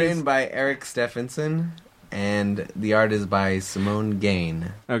it's artists. written by Eric Stephenson, and the art is by Simone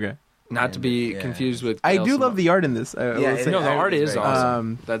Gain. Okay. Not to be confused with. I Gail do Simone. love the art in this. Yeah, No, the art is very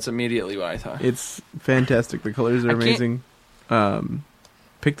awesome. That's immediately what I thought. It's fantastic. The colors are I can't- amazing.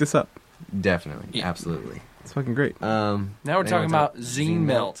 Pick this up. Definitely, Yeah. absolutely. It's fucking great. Now we're talking about Zine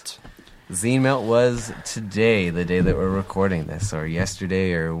Melt. Zine Melt was today, the day that we're recording this, or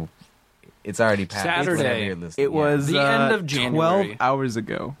yesterday, or it's already past. Saturday. whenever you're listening. It was The end of 12 January. hours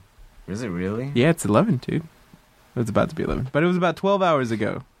ago. Was it really? Yeah, it's 11, dude. It was about to be 11. But it was about 12 hours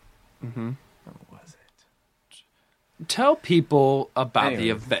ago. Mm-hmm. What was it? Tell people about the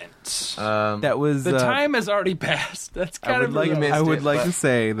Anyways. event. That was... the time has already passed. That's I kind would of like, missed I would it, like but- to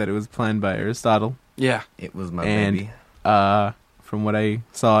say that it was planned by Aristotle. yeah. It was my And- baby. From what I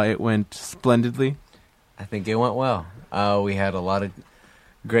saw, it went splendidly. I think it went well. We had a lot of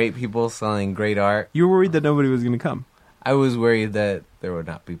great people selling great art. You were worried that nobody was going to come. I was worried that there would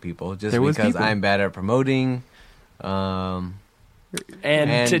not be people, just There was because people. I'm bad at promoting. And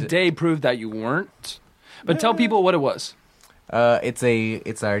And- today proved that you weren't. But tell people what it was.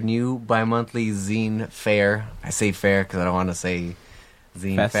 It's our new bi-monthly zine fair. I say fair because I don't want to say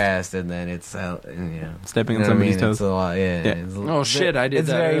zine fest, and then it's Stepping you on know what I somebody's mean? toes. It's a lot, yeah. Yeah. It's Oh, shit, I did it's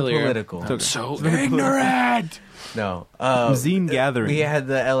that very earlier. political. okay. So ignorant. No, Zine gathering. We had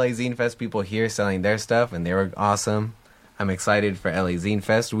the LA Zine Fest people here selling their stuff, and they were awesome. I'm excited for LA Zine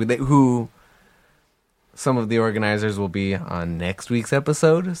Fest, who some of the organizers will be on next week's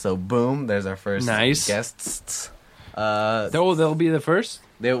episode. So boom, there's our first guests. They'll be the first?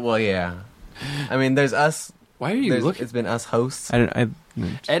 Well, yeah. I mean, there's us. Why are you looking? It's been us hosts.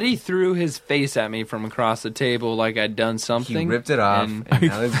 Eddie threw his face at me from across the table like I'd done something. He ripped it off, and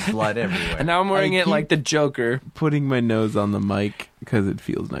now there's blood everywhere. And now I'm wearing I it like the Joker. Putting my nose on the mic because it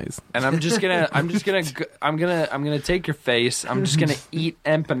feels nice. And I'm gonna take your face. I'm just gonna eat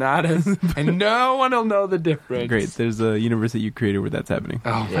empanadas, and no one will know the difference. Great. There's a universe that you created where that's happening.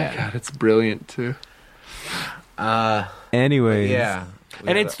 Oh my god, it's brilliant too. Anyways. Yeah.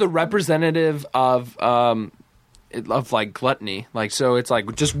 And it's the representative of like gluttony, like, so it's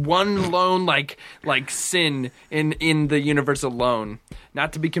like just one lone like sin in the universe alone,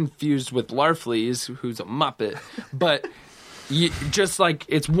 not to be confused with Larfleeze, who's a Muppet, but just like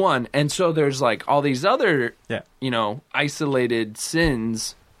it's one, and so there's like all these other isolated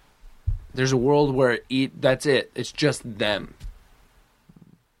sins. There's a world where that's it. It's just them.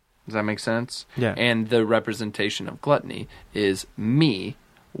 Does that make sense? Yeah. And the representation of gluttony is me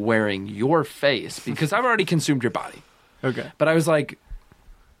wearing your face because I've already consumed your body. Okay. But I was like,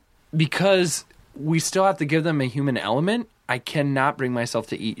 because we still have to give them a human element, I cannot bring myself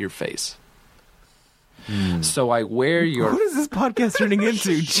to eat your face. So I wear your... What is this podcast turning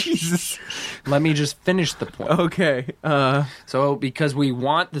into? Jesus. Let me just finish the point. Okay. So because we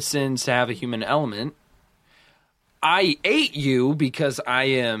want the sins to have a human element, I ate you because I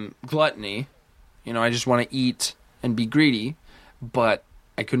am gluttony. I just want to eat and be greedy, but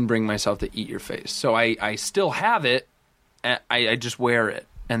I couldn't bring myself to eat your face. So I still have it. I just wear it,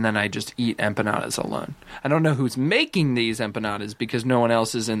 and then I just eat empanadas alone. I don't know who's making these empanadas because no one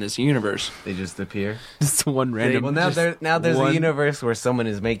else is in this universe. They just appear. Just one random... Well, now there's a universe where someone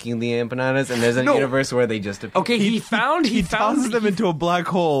is making the empanadas, and there's a universe where they just appear. Okay, he tosses them into a black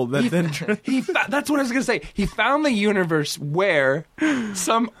hole that then... That's what I was going to say. He found the universe where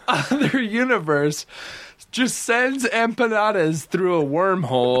some other universe just sends empanadas through a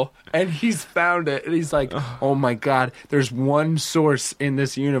wormhole, and he's found it, and he's like, oh my god, there's one source in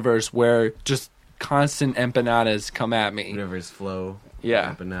this universe where just constant empanadas come at me. Rivers flow.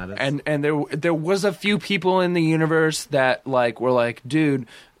 Yeah. Empanadas. And there was a few people in the universe that were like, dude,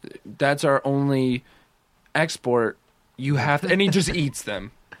 that's our only export. You have to, and he just eats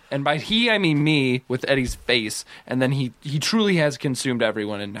them. And by he, I mean me, with Eddie's face. And then he truly has consumed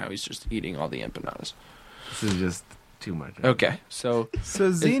everyone, and now he's just eating all the empanadas. This is just too much. Okay, so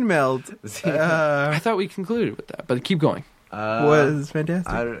Zine Melt I thought we concluded with that, but keep going. was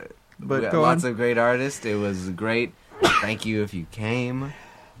fantastic. We got go lots on. of great artists. It was great. Thank you if you came.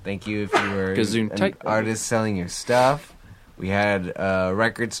 Thank you if you were an artist selling your stuff. We had a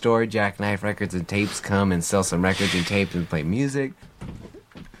record store, Jackknife Records and Tapes, come and sell some records and tapes and play music.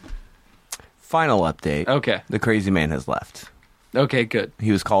 Final update. Okay. The crazy man has left. Okay, good.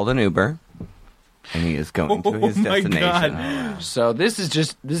 He was called an Uber. and he is going to his destination. God. So this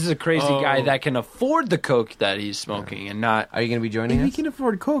is a crazy guy that can afford the coke that he's smoking and not. Are you going to be joining If us? he can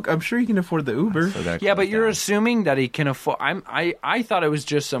afford Coke, I'm sure he can afford the Uber. Yeah, but you're assuming that he can afford. I thought it was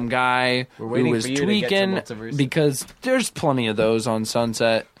just some guy who was tweaking because there's plenty of those on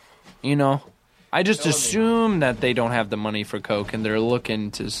Sunset. You know, I just assume that they don't have the money for coke and they're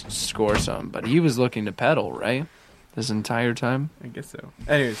looking to score some. But he was looking to pedal, right? This entire time. I guess so.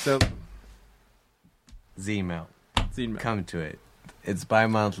 Anyway, so Z-Melt. Z-Melt. Come to it. It's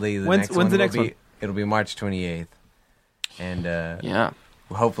bi-monthly. When's the next one? It'll be March 28th. And Yeah.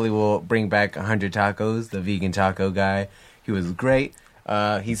 hopefully we'll bring back 100 Tacos, the vegan taco guy. He was great.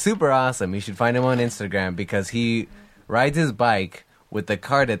 He's super awesome. You should find him on Instagram because he rides his bike with the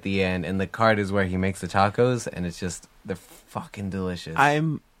cart at the end, and the cart is where he makes the tacos, and they're fucking delicious.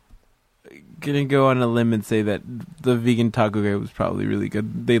 I'm gonna go on a limb and say that the vegan taco guy was probably really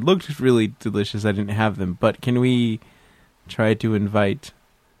good. They looked really delicious. I didn't have them, but can we try to invite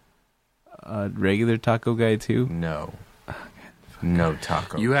a regular taco guy too? No. No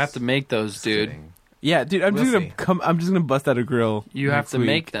tacos. You have to make those, Just dude. kidding. Yeah, dude. I'm just gonna bust out a grill. You have to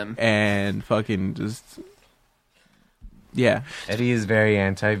make them. and fucking just. Yeah, Eddie is very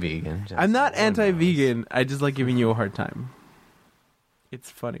anti-vegan. I'm not anti-vegan. I just like giving you a hard time.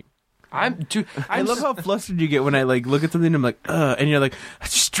 It's funny. I love how flustered you get when I like look at something and I'm like, and you're like,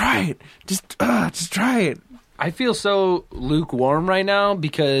 just try it, just try it. I feel so lukewarm right now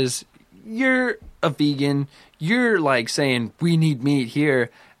because you're a vegan. You're like saying we need meat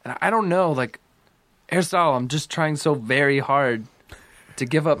here, and I don't know. Like Aristotle, I'm just trying so very hard to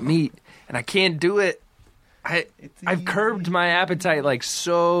give up meat, and I can't do it. I've curbed my appetite like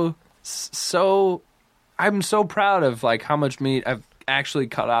so. I'm so proud of like how much meat I've actually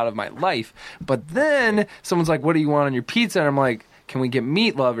cut out of my life. But then someone's like, "What do you want on your pizza?" And I'm like, "Can we get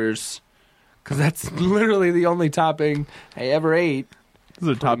meat lovers?" Because that's literally the only topping I ever ate.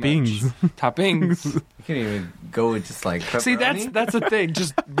 Those are toppings. Toppings. You can't even go with just like pepperoni. See, that's the thing.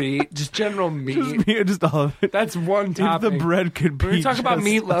 Just meat, just general meat. Just all of it. That's one If topping. the bread could be. When we talk about just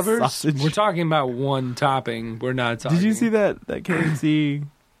meat a lovers, sausage. we're talking about one topping. We're not talking. Did you see that KFC?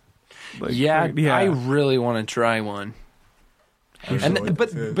 Like, Yeah, I really want to try one. And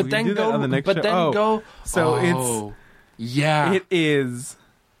but We then can do that go. on the next But show. then Oh, go. so oh, yeah. It is.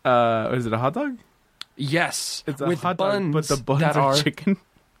 Is it a hot dog? Yes, It's a with hot buns, dog, but the buns that are chicken.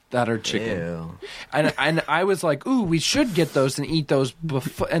 That are chicken. Ew. And I was like, ooh, we should get those and eat those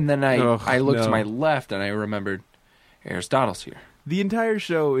before. And then I looked to no. my left and I remembered Aristotle's here. The entire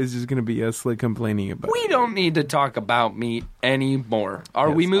show is just going to be us like complaining about. We don't need to talk about meat anymore.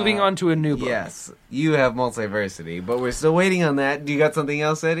 Are we moving on to a new book? Yes, you have Multiversity, but we're still waiting on that. Do you got something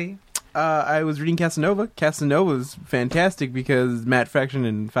else, Eddie? I was reading Casanova. Casanova's fantastic because Matt Fraction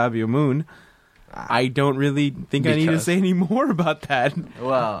and Fabio Moon. I don't really think I need to say any more about that.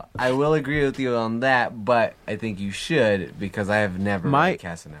 Well, I will agree with you on that, but I think you should because I have never read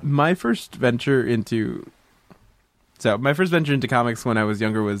Casanova. My first venture into comics when I was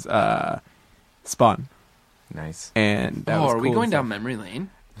younger was Spawn. Nice. And that was are we cool going as down hell. memory lane?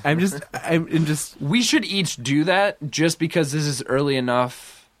 I'm just. We should each do that just because this is early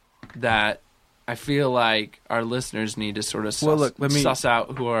enough that I feel like our listeners need to sort of suss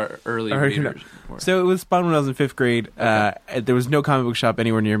out who our early readers were. So it was Spawn when I was in 5th grade. Okay. There was no comic book shop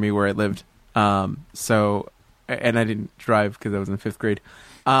anywhere near me where I lived. And I didn't drive because I was in 5th grade.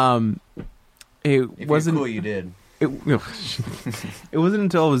 If you're cool, you did. It wasn't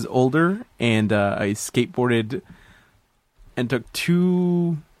until I was older and I skateboarded and took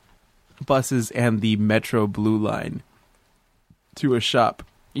 2 buses and the Metro Blue Line to a shop.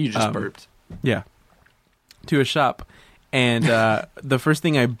 You just burped. Yeah. To a shop. And the first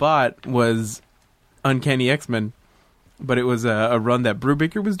thing I bought was Uncanny X-Men, but it was a run that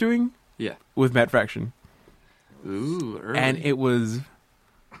Brubaker was doing. Yeah. With Matt Fraction. Ooh, early. And it was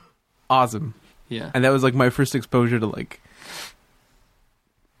awesome. Yeah. And that was like my first exposure to like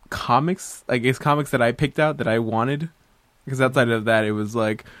comics. I guess comics that I picked out that I wanted. Because outside of that, it was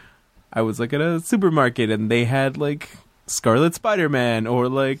like I was like at a supermarket and they had like Scarlet Spider-Man or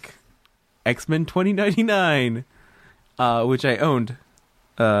like X-Men 2099, which I owned.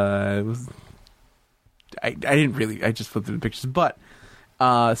 I didn't really. I just flipped through the pictures, but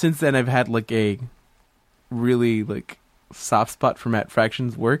since then I've had like a really like soft spot for Matt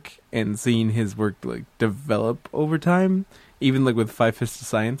Fraction's work and seeing his work like develop over time, even like with Five Fists of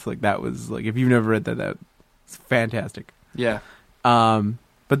Science. Like that was like if you've never read that, that's fantastic. Yeah.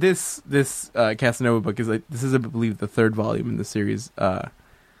 But this Casanova book is like this is I believe the 3rd volume in the series.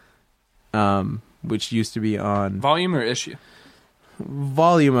 Which used to be on volume or issue?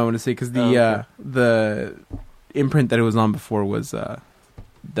 volume, I want to say, because the imprint that it was on before was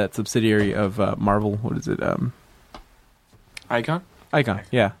that subsidiary of Marvel. What is it? Icon? Icon.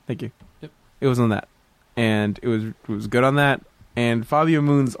 Yeah, thank you. Yep. It was on that, and it was good on that. And Fabio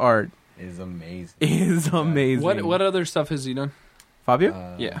Moon's art is amazing. Is amazing. What other stuff has he done?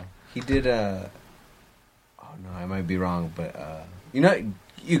 Fabio? Yeah. He did oh no, I might be wrong, but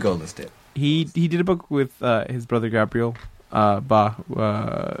you go list it. He did a book with his brother Gabriel called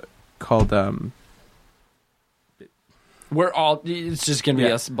it's just gonna be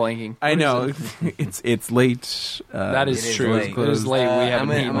us blanking. I know. It's late. That is true. Late. It is late. We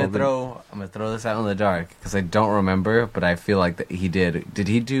haven't I'm gonna throw this out in the dark because I don't remember, but I feel like that he did. Did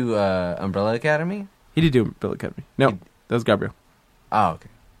he do Umbrella Academy? He did do Umbrella Academy. No, that was Gabriel. Oh, okay.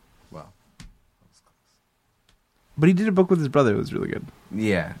 Well, but he did a book with his brother. It was really good.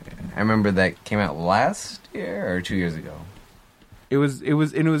 Yeah, I remember that came out last year or 2 years ago. It was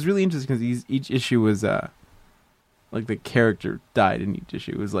really interesting because each issue was like the character died in each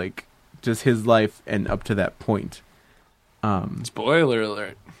issue. It was like just his life and up to that point. Spoiler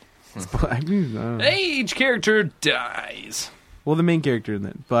alert. Hey, each character dies. Well, the main character in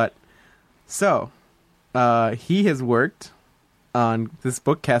that. But so he has worked on this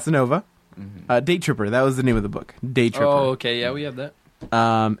book, Casanova. Day Tripper. That was the name of the book. Day Tripper. Oh, okay. Yeah, we have that.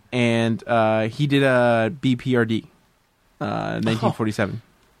 And he did a BPRD, 1947.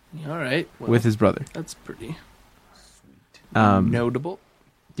 All right. Well, with his brother. That's pretty notable.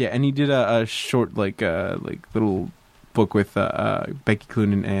 Yeah, and he did a short, like little book with Becky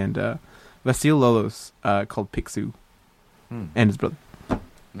Cloonan and Vasile Lolos called Picsou, and his brother.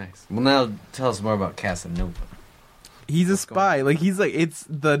 Nice. Well, now tell us more about Casanova. He's a spy. Like it's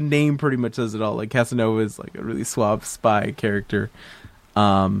the name pretty much says it all. Like Casanova is like a really suave spy character.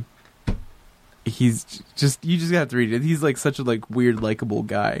 He's just you just have to read it. He's like such a weird likable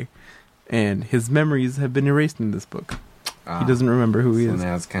guy, and his memories have been erased in this book. He doesn't remember who he is. So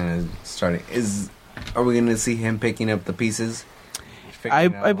now it's kind of starting. Are we going to see him picking up the pieces?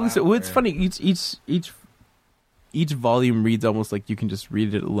 I believe so. Well, it's funny. Each volume reads almost like you can just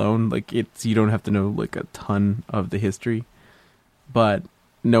read it alone. Like you don't have to know like a ton of the history, but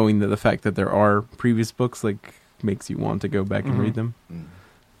knowing that the fact that there are previous books makes you want to go back and read them.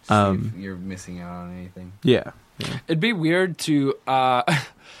 See if you're missing out on anything. Yeah. It'd be weird to have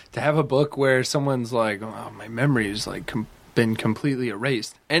a book where someone's like, "Oh, my memory's been completely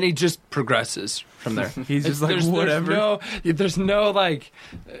erased," and he just progresses from there. He's just whatever. There's no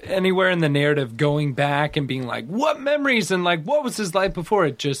anywhere in the narrative going back and being like, "What memories?" and what was his life before.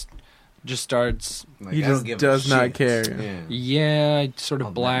 It just starts. He just does not care. Yeah, I sort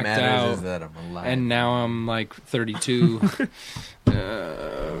of blacked out, is that I'm alive. and now I'm 32.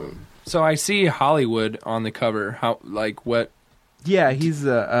 So I see Hollywood on the cover. How what? Yeah, he's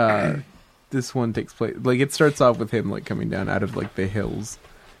this one takes place it starts off with him coming down out of the hills,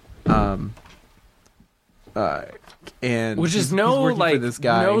 and which is he's working for this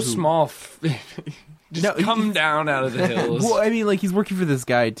guy small. Come down out of the hills. Well, I mean, he's working for this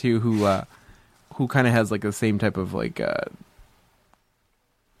guy too, who kind of has the same type of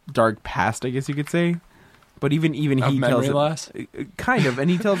dark past, I guess you could say. But even he tells him loss? Kind of, and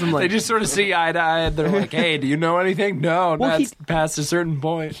he tells him they just sort of see eye to eye, and they're like, "Hey, do you know anything?" No, that's past a certain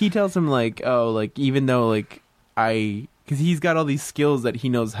point. He tells him even though because he's got all these skills that he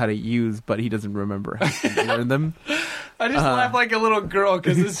knows how to use, but he doesn't remember how to learn them. I just laugh like a little girl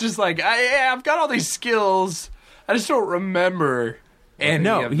because it's just I've got all these skills, I just don't remember any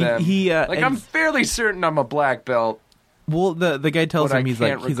of them. I'm fairly certain I'm a black belt. Well, the guy tells him he's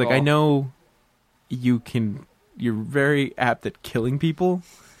like, I know you're very apt at killing people,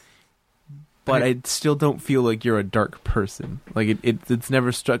 but I still don't feel like you're a dark person. It's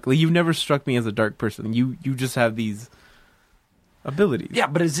never struck. You've never struck me as a dark person. You just have these abilities. Yeah,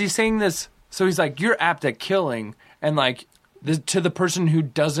 but is he saying this? So he's like, you're apt at killing, and to the person who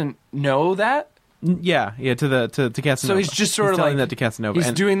doesn't know that. Yeah, to Casanova. So he's just sort of telling that to Casanova.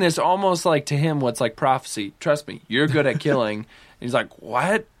 He's doing this almost to him what's prophecy. Trust me, you're good at killing. And he's like,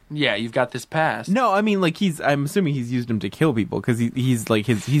 what? Yeah, you've got this past. No, I mean I'm assuming he's used him to kill people because he's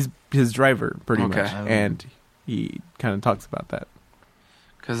his driver pretty much, and he kind of talks about that.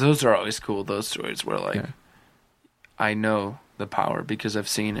 Because those are always cool. Those stories where I know the power because I've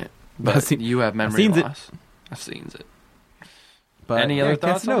seen it, but you have memory loss. I've seen it. But any other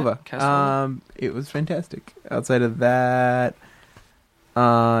thoughts Casanova. On it? It was fantastic. Outside of that, do you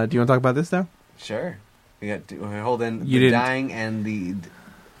want to talk about this now? Sure. We got The Dying and the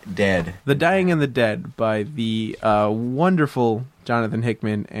Dead. The Dying and the Dead by the wonderful Jonathan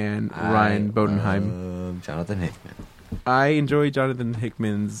Hickman and Ryan Bodenheim. Jonathan Hickman. I enjoy Jonathan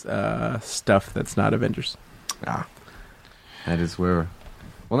Hickman's stuff that's not Avengers. That is where...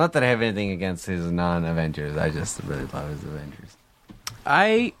 Well, not that I have anything against his non-Avengers. I just really love his Avengers.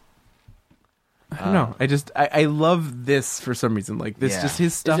 I don't know. I love this for some reason. Like, this just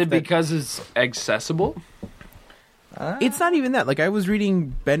his stuff. Is it because it's accessible? It's not even that. Like, I was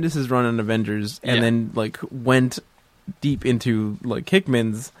reading Bendis's run on Avengers and then, like, went deep into, like,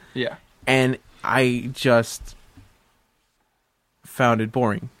 Hickman's. Yeah. And I just found it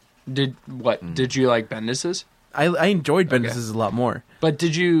boring. Did you like Bendis's? I enjoyed Bendis's a lot more. But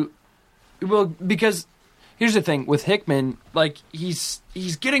did you... Well, because here's the thing. With Hickman, like, he's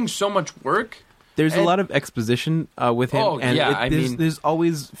getting so much work. There's a lot of exposition with him. Oh, and yeah, there's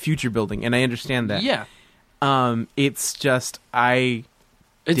always future building, and I understand that. Yeah. It's just, I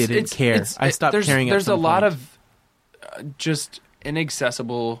didn't care. I stopped caring at There's some a lot point. of just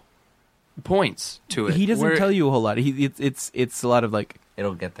inaccessible points to it. He doesn't tell you a whole lot. It's a lot of, like...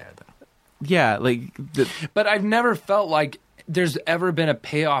 It'll get there, though. Yeah, like... But I've never felt like there's ever been a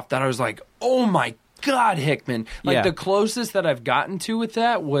payoff that I was like, oh my God, Hickman. Like, the closest that I've gotten to with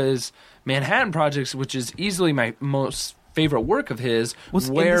that was Manhattan Projects, which is easily my most favorite work of his,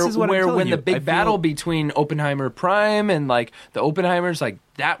 where when the big battle between Oppenheimer Prime and, like, the Oppenheimers, like,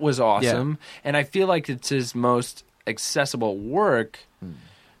 that was awesome. And I feel like it's his most accessible work.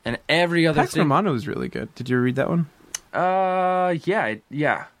 And every other Pax Romano was really good. Did you read that one?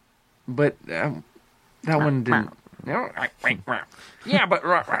 Yeah. But that one didn't. Yeah, but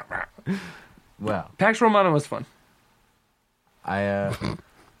Well, Pax Romano was fun. I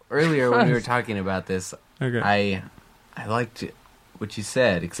earlier when we were talking about this, Okay. I liked what you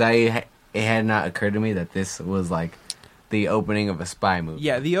said because it had not occurred to me that this was like the opening of a spy movie.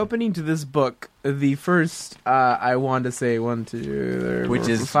 Yeah, the opening to this book, the first, I want to say 1, 2, which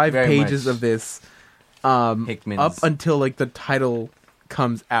is 5 pages of this, Hickman's. up until, like, the title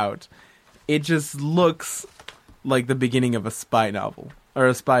comes out. It just looks like the beginning of a spy novel or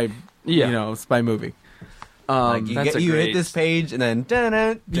a spy, spy movie. Like you hit this page and then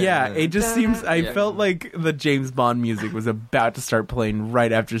it just seems. I felt like the James Bond music was about to start playing right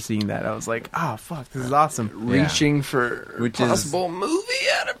after seeing that. I was like, "Oh fuck, this is awesome!" Reaching for possible movie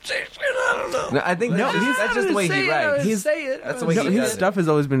adaptation. I don't know. No, I think that's just the way he writes. That's the way he does his stuff has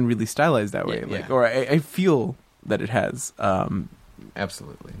always been really stylized that way. Or I feel that it has.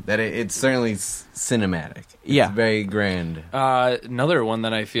 Absolutely, that it's certainly cinematic. It's very grand. Another one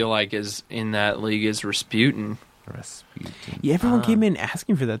that I feel like is in that league is Rasputin. Yeah, everyone came in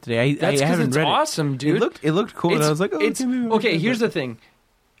asking for that today. That's I haven't it's read awesome, it. Dude. It looked cool, and I was like, okay. Here's the thing.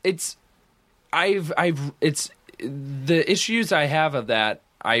 It's the issues I have of that.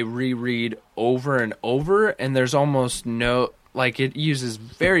 I reread over and over, and there's almost no. Like, it uses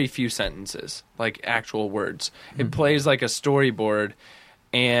very few sentences, like actual words. It plays like a storyboard,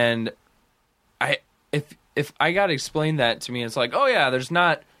 and if I got to explain that to me, it's like, oh yeah, there's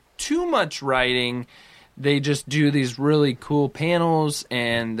not too much writing. They just do these really cool panels,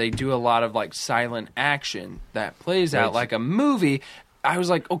 and they do a lot of, like, silent action that plays out like a movie. I was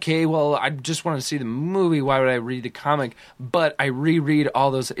like, okay, well, I just want to see the movie. Why would I read the comic? But I reread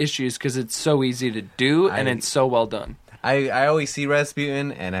all those issues because it's so easy to do, and it's so well done. I always see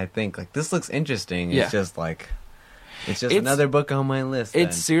Rasputin, and I think, like, this looks interesting. It's just like... It's another book on my list.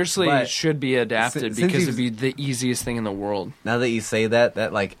 It seriously should be adapted because it'd be the easiest thing in the world. Now that you say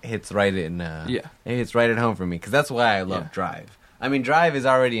that, like, hits right in... it hits right at home for me, because that's why I love Drive. I mean, Drive is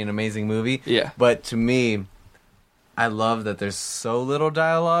already an amazing movie, but to me, I love that there's so little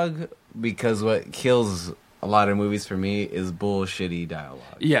dialogue, because what kills a lot of movies for me is bullshitty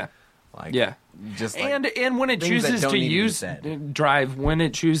dialogue. Yeah. Like, just like and when it chooses to use Drive, when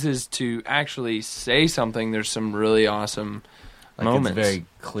it chooses to actually say something, there's some really awesome moments. It's very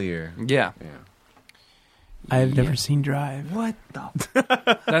clear. Yeah. I've never seen Drive. What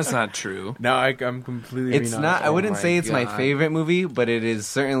the? That's not true. No, I'm completely. It's not. I wouldn't say it's my favorite movie, but it is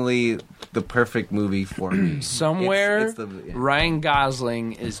certainly the perfect movie for me. Somewhere, Ryan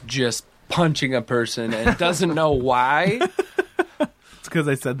Gosling is just punching a person and doesn't know why. It's because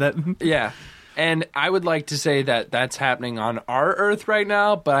I said that. Yeah. And I would like to say that that's happening on our Earth right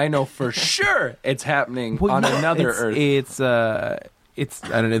now, but I know for sure it's happening on another Earth. It's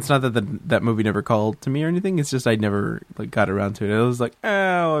I don't know. It's not that that movie never called to me or anything. It's just I never got around to it. I was like,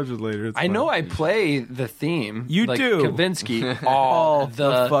 I'll watch it later. It's fun. know I play the theme. You do, Kavinsky all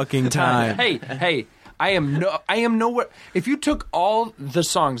the fucking time. Hey, I am nowhere. If you took all the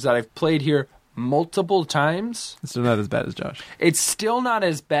songs that I've played here multiple times, it's still not as bad as Josh. It's still not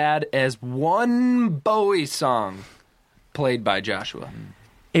as bad as one Bowie song played by Joshua.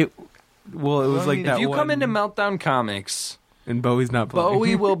 Well, it was like that. If you one, come into Meltdown Comics, and Bowie's not playing.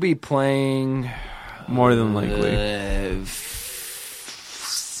 Bowie will be playing more than likely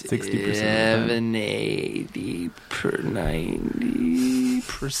 60%,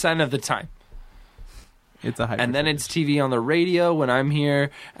 90% of the time. It's a high. And then it's TV on the radio when I'm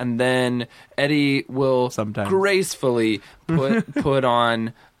here, and then Eddie will sometimes gracefully put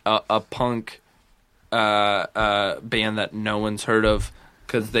on a punk band that no one's heard of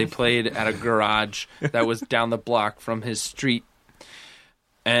because they played at a garage that was down the block from his street.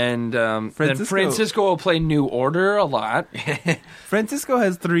 And then Francisco will play New Order a lot. Francisco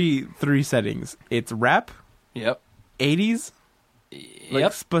has three settings. It's rap. Yep. 80s.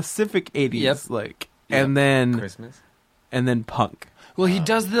 Like specific 80s. Yep. Like. And then Christmas, and then punk. Well, he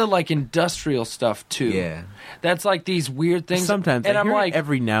does the like industrial stuff too. Yeah, that's like these weird things. Sometimes, and I'm like,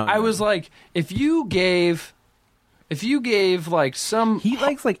 every now. And I then. was like, if you gave like some, he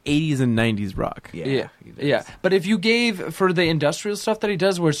likes like 80s and 90s rock. Yeah. But if you gave for the industrial stuff that he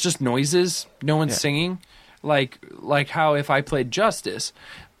does, where it's just noises, no one's singing, like how if I played Justice.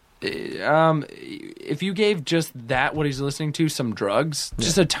 If you gave just that, what he's listening to, some drugs,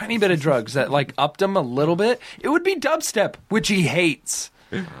 just a tiny bit of drugs that like upped him a little bit, it would be dubstep, which he hates.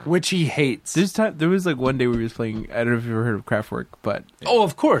 There was like one day we were playing. I don't know if you've ever heard of Kraftwerk, but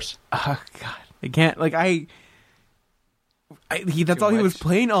of course. Oh God, I can't. Like that's all he was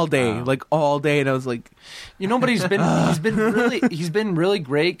playing all day, like all day, and I was like, but he's been really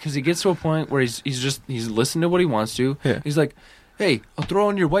great because he gets to a point where he's listening to what he wants to. Yeah. He's like, hey, I'll throw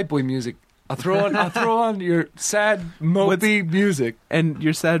on your white boy music. I'll throw on your sad mopey music. And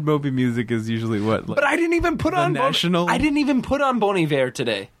your sad mopey music is usually what? Like, but I didn't even put on National. I didn't even put on Bon Iver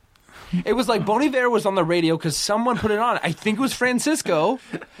today. It was like Bon Iver was on the radio because someone put it on. I think it was Francisco,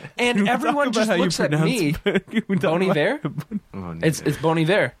 and everyone just looks at me. Bon Iver? It's Bon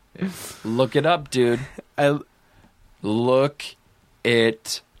Iver. Yeah. Look it up, dude. Look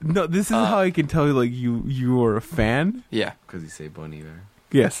it. No, this is how I can tell you, like, you are a fan. Yeah. Because you say Bon Iver.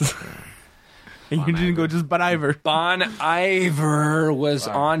 Yes. And you didn't go just Bon Iver. Bon Iver was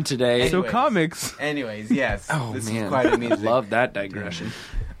on today. So comics. Anyways, yes. This is quite amusing. I love that digression.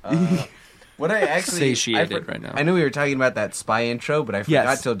 What I actually... Satiated right now. I knew we were talking about that spy intro, but I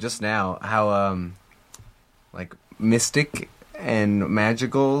forgot till just now how, like, mystic and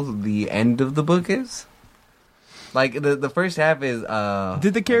magical the end of the book is. Like, the first half is,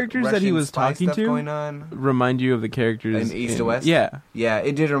 did the characters like that he was talking to going on remind you of the characters in East to West? Yeah. Yeah,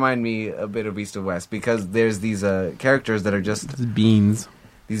 it did remind me a bit of East to West, because there's these characters that are just... beings.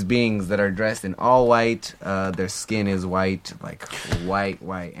 These beings that are dressed in all white, their skin is white, like, white,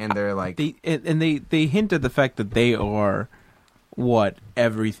 and they're like... They hint at the fact that they are what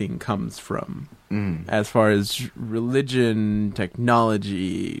everything comes from. As far as religion,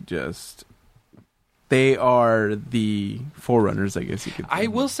 technology, just... They are the forerunners, I guess you could say. I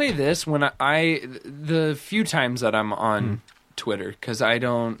will say this, when the few times that I'm on Twitter, because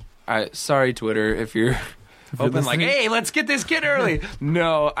sorry Twitter, if you're open like, hey, let's get this kid early.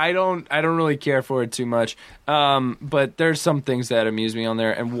 No, I don't really care for it too much. But there's some things that amuse me on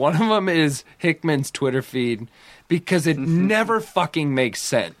there, and one of them is Hickman's Twitter feed, because it never fucking makes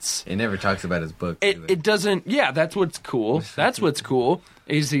sense. It never talks about his book. It doesn't. Yeah, that's what's cool. That's what's cool.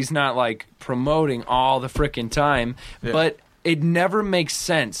 Is he's not like promoting all the frickin' time, but it never makes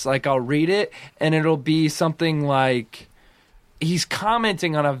sense. Like, I'll read it and it'll be something like he's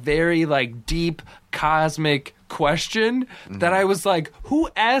commenting on a very like deep cosmic question that I was like, who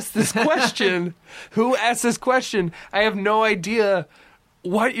asked this question? Who asked this question? I have no idea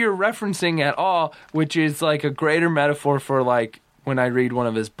what you're referencing at all, which is like a greater metaphor for like when I read one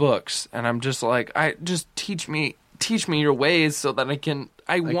of his books, and I'm just like, teach me your ways so that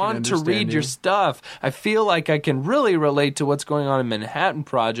I want to read your stuff. I feel like I can really relate to what's going on in Manhattan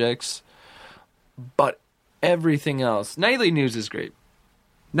Projects, but everything else. Nightly News is great.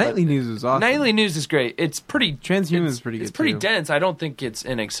 Nightly News is awesome. Nightly News is great. It's pretty... Transhuman is pretty good, It's pretty too. dense. I don't think it's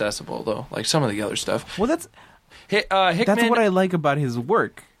inaccessible, though, like some of the other stuff. Well, that's Hickman, what I like about his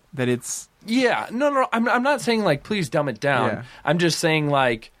work, that it's... Yeah. No, I'm not saying, like, please dumb it down. Yeah. I'm just saying,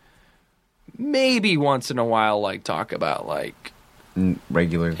 like, maybe once in a while, like, talk about, like...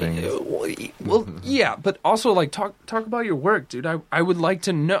 regular things. Well, yeah, but also, like, talk about your work, dude. I would like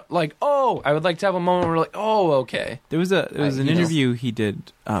to know, like, I would like to have a moment where, like, okay. There was an interview he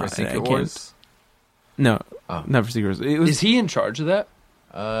did for Secret Wars. No, not for Secret Wars. Is he in charge of that?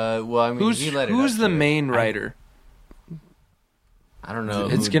 Well, I mean, who's the main writer? I don't know.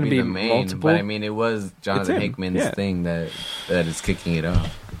 It's going to be the main, multiple. but I mean, it was Jonathan Hickman's thing that is kicking it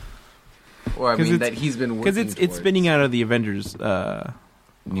off. Or I mean, that he's been working because it's spinning out of the Avengers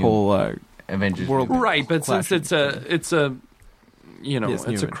whole Avengers world. Right, but clash since it's a you know, Yes,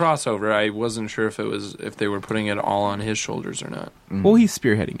 it's a new crossover, I wasn't sure if they were putting it all on his shoulders or not. Well, he's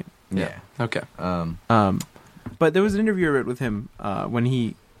spearheading it. Yeah. Okay. But there was an interview I read with him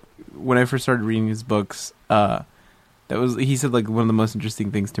when I first started reading his books. He said like one of the most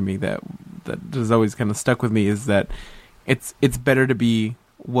interesting things to me that has always kind of stuck with me is that it's better to be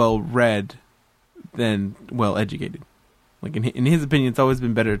well read than well educated. Like in his opinion, it's always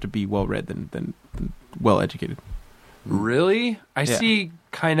been better to be well read than well educated. Really? I see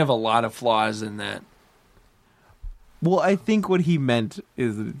kind of a lot of flaws in that. Well, I think what he meant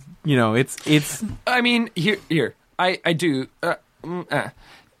is, it's. I mean, here, I do.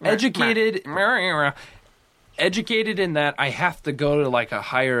 Educated in that I have to go to like a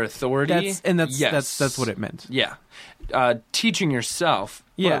higher authority. That's what it meant. Yeah. Teaching yourself.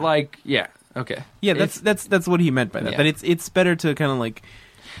 Yeah. But like, yeah. Okay. Yeah, that's what he meant by that. Yeah. That it's better to kind of like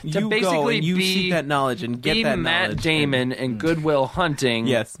you basically go and you be- seek that knowledge and get that Matt knowledge. Damon in Good Will Hunting.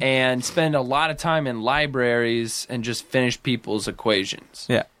 Yes. And spend a lot of time in libraries and just finish people's equations.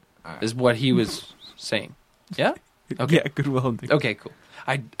 Yeah. Is what he was saying. Yeah? Okay. Yeah, Good Will Hunting. Okay, cool.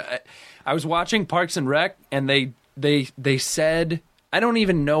 I was watching Parks and Rec, and they said, I don't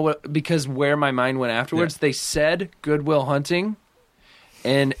even know what, because where my mind went afterwards. They said Good Will Hunting,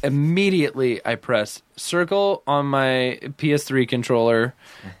 and immediately I pressed circle on my PS3 controller,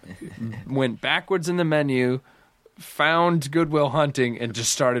 went backwards in the menu, found Good Will Hunting, and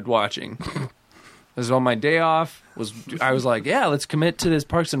just started watching. This was on my day off. I was like, yeah, let's commit to this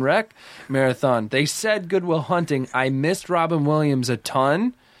Parks and Rec marathon. They said Good Will Hunting. I missed Robin Williams a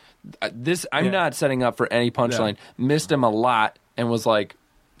ton. I'm not setting up for any punchline. Missed him a lot and was like,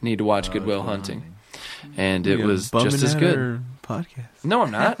 need to watch Good Will Hunting. And it was just as good. Podcast. No,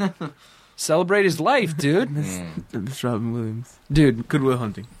 I'm not. Celebrate his life, dude. It's Robin Williams. Dude, Good Will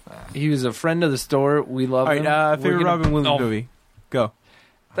Hunting. he was a friend of the store. We love All him. right, We're favorite gonna- Robin Williams movie. Go.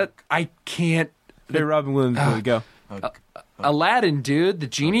 That I can't. Favorite Robin Williams movie. Go. Aladdin, dude. The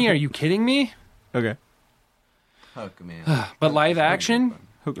genie. Are you kidding me? Okay. Hook, man. But live action.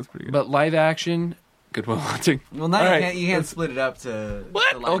 Hook was pretty good. But live action. Good Will Hunting. Well, now All you right. can't split it up to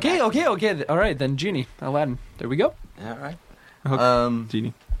What? to live Okay. All right, then Genie, Aladdin. There we go. All right. Hook,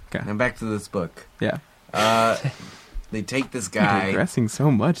 Genie. Okay. And back to this book. Yeah. They take this You're guy. digressing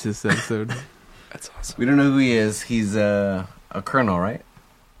so much this episode. That's awesome. We don't know who he is. He's a colonel, right?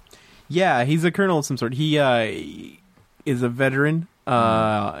 Yeah, he's a colonel of some sort. He is a veteran.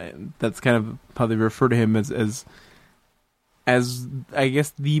 That's kind of how they refer to him as I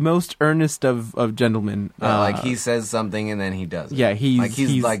guess the most earnest of gentlemen. Like he says something and then he does it. Yeah,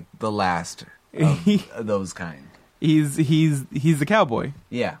 he's like the last of those kind. He's the cowboy.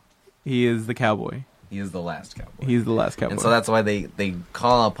 Yeah, He is the cowboy. he is the last cowboy. He's the last cowboy. And so that's why they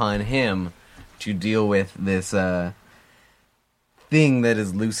call upon him to deal with this thing that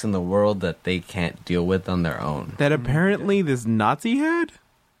is loose in the world that they can't deal with on their own. that apparently this Nazi had.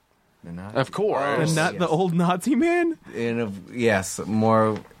 Of course. The old Nazi man. And yes,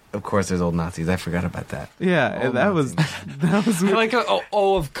 more. Of course, there's old Nazis. I forgot about that. Yeah, Old that was weird. Like,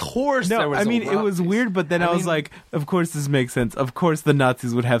 of course. No, there was I mean it was Nazis. weird, but then I was like, of course this makes sense. Of course the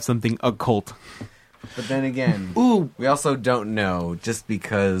Nazis would have something occult. But then again, Ooh. we also don't know just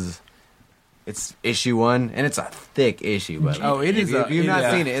because it's issue 1 and it's a thick issue. But Oh, it is If you've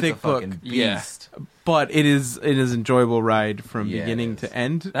not seen it, it's a thick book. fucking Yeah. beast. But it is enjoyable ride from Yeah, beginning it to is.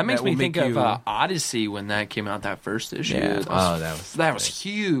 end. That makes me will think make of you- Odyssey when that came out, that first issue. Yeah. That was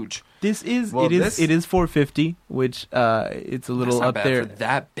huge. This is Well, it is this- it is 450, which it's a little That's not up bad there. for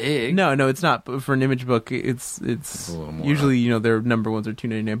that big. No, it's not. But for an image book, it's a little more usually their number ones are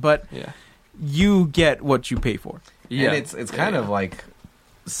 $2.99, but Yeah. you get what you pay for. Yeah. And it's kind of like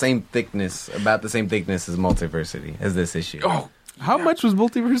about the same thickness as Multiversity as this issue. Oh, How much was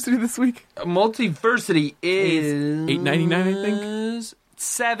Multiversity this week? Multiversity is $8.99, I think?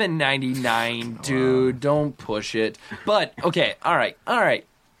 $7.99, dude. Don't push it. But okay, all right.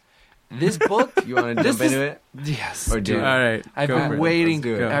 This book, You want to This jump is- into it? yes, Or do dude. it? All right, I've go for been it. waiting. Let's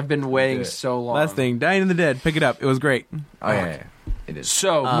do it. I've been waiting Let's do it. so long. Last thing, Dying in the Dead. Pick it up. It was great. Oh yeah, it is.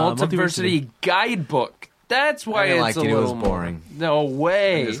 So, Multiversity guidebook. That's why I didn't it's like a it. It little was more. boring. No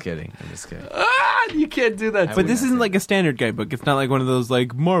way. I'm just kidding. You can't do that. But this not isn't say like a standard guidebook. It's not like one of those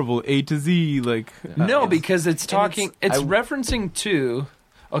like Marvel A to Z like. No, because it's talking. It's I- referencing to.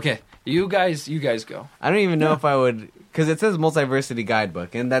 Okay, you guys go. I don't even know if I would, because it says Multiversity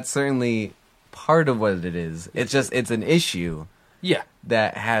Guidebook, and that's certainly part of what it is. It's just it's an issue Yeah.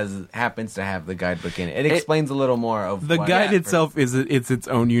 that happens to have the guidebook in it. It explains a little more of The what- guide itself is it's its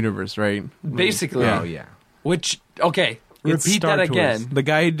own universe, right? Basically. Oh yeah. Which okay, Repeat that again. The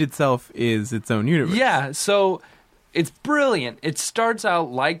guide itself is its own universe. Yeah, so it's brilliant. It starts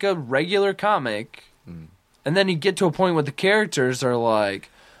out like a regular comic, and then you get to a point where the characters are like,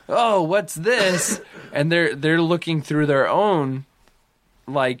 "Oh, what's this?" and they're looking through their own,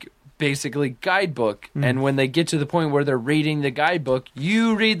 like, basically guidebook. And when they get to the point where they're reading the guidebook,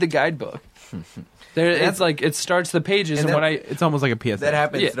 you read the guidebook. It's like it starts the pages, and it's almost like a PSA. That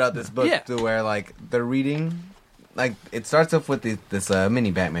happens throughout this book, to where like they're reading. Like, it starts off with this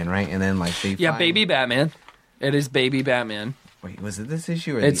mini Batman, right? And then, like, they find... Baby Batman. It is Baby Batman. Wait, was it this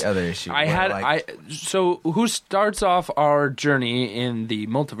issue or the other issue? So, who starts off our journey in the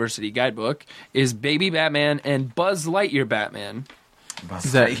Multiversity guidebook is Baby Batman and Buzz Lightyear Batman. Buzz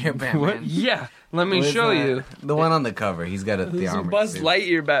Lightyear Batman? What? Yeah, let me show you. The one on the cover. He's got the armor. Buzz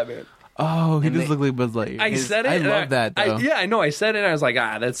Lightyear Batman. Oh, he does look like Buzz Lightyear. I said it. I love that, though. I know. I said it, and I was like,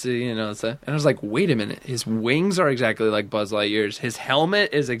 that's, it's a... And I was like, wait a minute. His wings are exactly like Buzz Lightyear's. His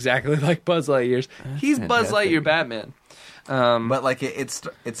helmet is exactly like Buzz Lightyear's. He's fantastic. Buzz Lightyear Batman. But, like, it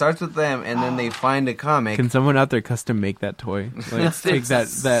starts with them, and then they find a comic. Can someone out there custom make that toy? Like, take that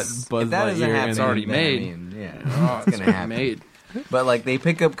Buzz Lightyear. It's already made. It's going to happen. Made. But, like, they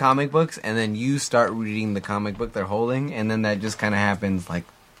pick up comic books, and then you start reading the comic book they're holding, and then that just kind of happens, like,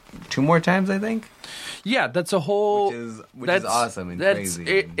 2 more times, I think. Yeah, that's a whole... Which is awesome and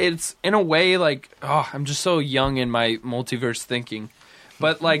crazy. It's, in a way, like... Oh, I'm just so young in my multiverse thinking.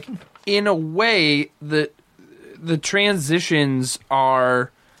 But, like, in a way, the transitions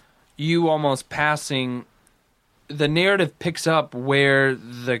are you almost passing... The narrative picks up where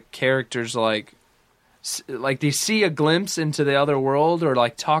the characters, like they see a glimpse into the other world, or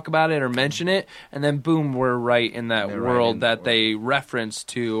like talk about it or mention it, and then boom, we're right in that world that they referenced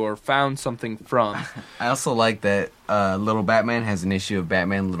to or found something from. I also like that Little Batman has an issue of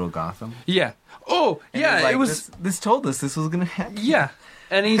Batman Little Gotham. Yeah. Oh, and yeah. Like, it was. This told us this was gonna happen. Yeah,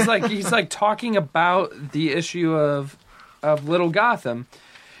 and he's like talking about the issue of Little Gotham,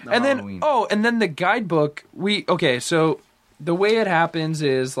 and then the guidebook. So. The way it happens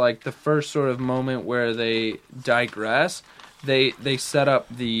is, like, the first sort of moment where they digress, they set up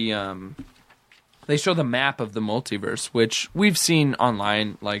the they show the map of the multiverse, which we've seen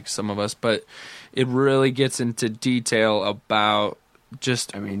online, like some of us, but it really gets into detail about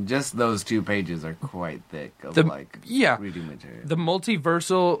just those 2 pages are quite thick of reading material. The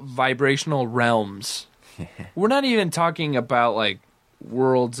multiversal vibrational realms. We're not even talking about, like,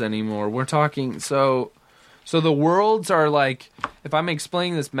 worlds anymore. We're talking So the worlds are like, if I'm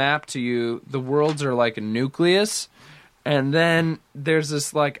explaining this map to you, the worlds are like a nucleus, and then there's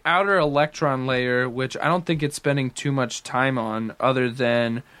this like outer electron layer, which I don't think it's spending too much time on, other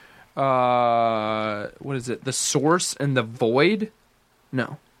than, what is it? The source and the void?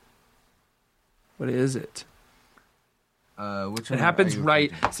 No. What is it? Which one it happens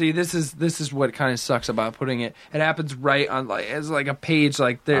right. See, this is what kind of sucks about putting it. It happens right on, like, it's like a page,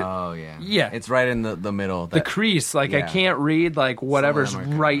 like there. Oh yeah, yeah. It's right in the middle. The crease, like I can't read like whatever's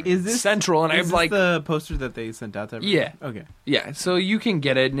right. Is this central? And I'm like the poster that they sent out to everyone? Yeah. Okay. Yeah. So you can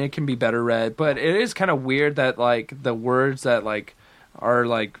get it, and it can be better read, but it is kind of weird that like the words that like are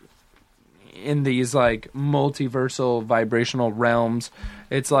like in these like multiversal vibrational realms,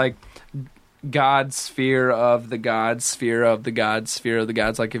 it's like. God, sphere of the gods, sphere of the gods, sphere of the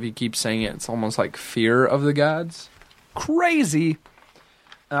gods. Like, if you keep saying it, it's almost like fear of the gods. Crazy.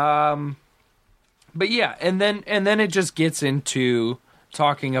 But yeah, and then it just gets into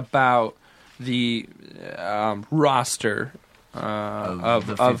talking about the roster of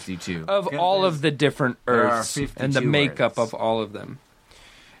the 52 of all of the different Earths and the makeup of all of them.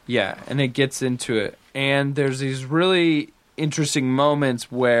 Yeah, and it gets into it, and there's these really interesting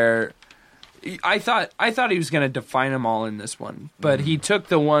moments where. I thought he was going to define them all in this one, but he took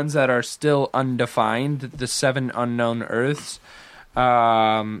the ones that are still undefined, the 7 unknown Earths,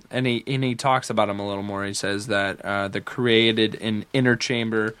 and he talks about them a little more. He says that they're created in inner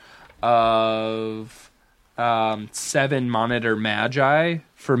chamber of 7 monitor magi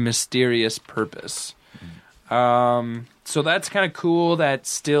for mysterious purpose. So that's kind of cool that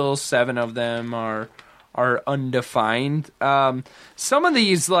still 7 of them are undefined. Some of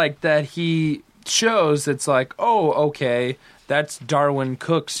these, like, that he shows, it's like, oh, okay, that's Darwin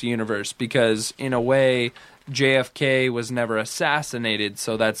Cook's universe, because in a way JFK was never assassinated,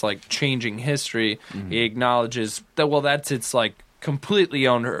 so that's like changing history. He acknowledges that, well, that's its like completely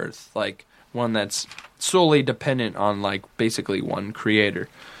own Earth, like one that's solely dependent on like basically one creator.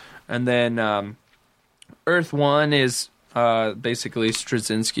 And then Earth 1 is basically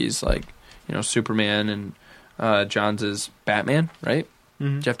Straczynski's, like, you know, Superman, and Johns' Batman, right?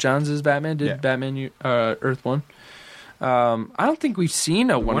 Mm-hmm. Jeff Johns' Batman did Batman Earth 1. I don't think we've seen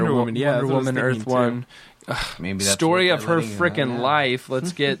a Wonder Woman. Yeah, Wonder Woman Earth 1. Maybe that's Story what of they're her letting frickin' out. life.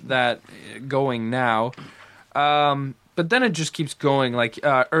 Let's get that going now. But then it just keeps going. Like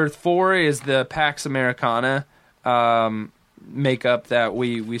Earth 4 is the Pax Americana makeup that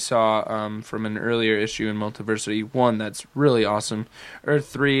we saw from an earlier issue in Multiversity 1. That's really awesome. Earth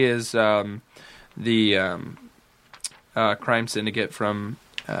 3 is the crime syndicate from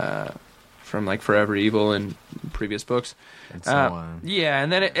like Forever Evil and previous books. And so on. Yeah,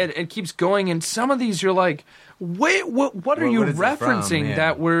 and then it keeps going, and some of these you're like, wait, what are you what is it from? referencing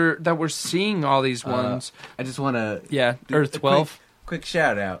Yeah. that we're seeing all these ones? I just want to Earth 12. Quick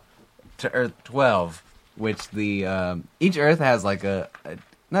shout out to Earth 12, which the each Earth has like not,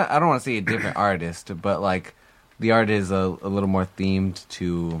 I don't want to say a different artist, but like the art is a little more themed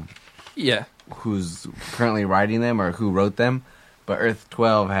to who's currently writing them or who wrote them. But Earth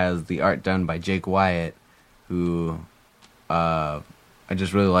 12 has the art done by Jake Wyatt, who I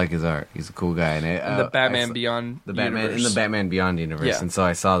just really like his art. He's a cool guy. And The Batman Beyond Batman universe. in the Batman Beyond universe. Yeah. And so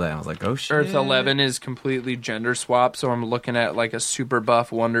I saw that and I was like, oh shit. Earth 11 is completely gender swap, so I'm looking at like a super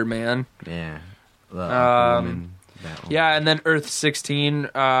buff Wonder Man. Yeah. The Aquawoman, that one. Yeah, and then Earth 16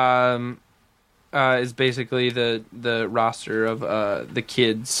 is basically the roster of the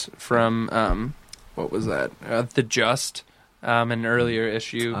kids from what was that? The Just, an earlier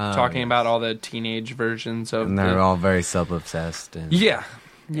issue talking about all the teenage versions of. And they're all very self-obsessed. And Yeah.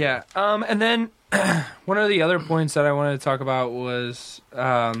 And then one of the other points that I wanted to talk about was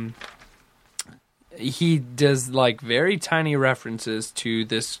he does like very tiny references to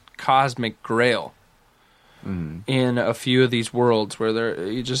this cosmic grail. In a few of these worlds where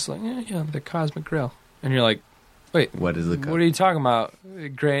you just like, yeah, the cosmic grail. And you're like, wait, What is the what are you talking about,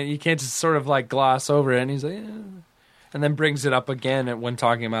 Grant? You can't just sort of like gloss over it. And he's like, and then brings it up again when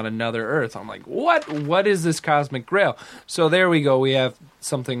talking about another Earth. I'm like, what is this cosmic grail? So there we go. We have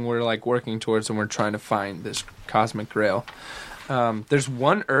something we're like working towards, and we're trying to find this cosmic grail. There's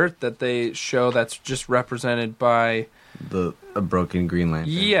one Earth that they show that's just represented by a broken Green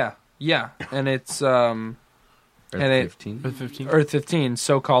Lantern. yeah, and it's Earth 15. Earth 15. Earth 15,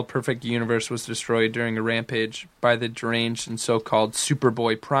 so-called perfect universe, was destroyed during a rampage by the deranged and so-called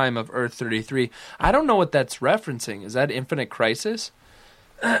Superboy Prime of Earth 33. I don't know what that's referencing. Is that Infinite Crisis?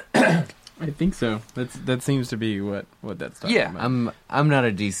 I think so. That seems to be what that's talking about. I'm not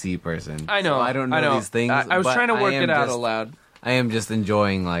a DC person. I know. So I don't know these things. I was but trying to work it out just, aloud. I am just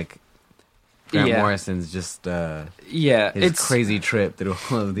enjoying like Grant Morrison's just his it's crazy trip through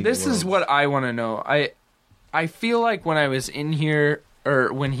all of these This worlds. is what I want to know. I feel like when I was in here,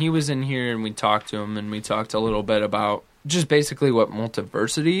 or when he was in here and we talked to him and we talked a little bit about just basically what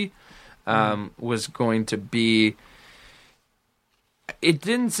Multiversity was going to be, it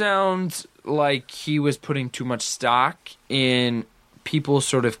didn't sound like he was putting too much stock in people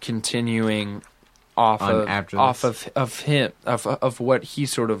sort of continuing off of him, of what he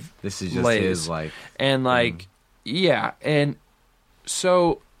sort of This is just lays. his life. And like, and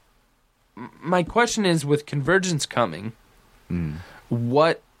so my question is, with Convergence coming,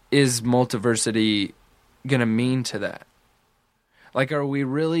 what is Multiversity gonna mean to that? Like, are we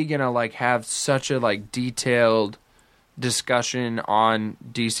really gonna like have such a like detailed discussion on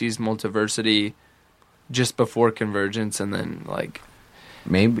DC's Multiversity just before Convergence, and then like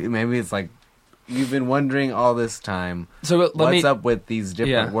Maybe it's like you've been wondering all this time. So what's up with these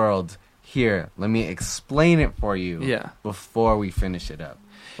different worlds? Here, let me explain it for you. Yeah. Before we finish it up.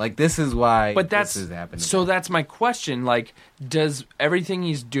 Like, this is why this is happening. So that's my question. Like, does everything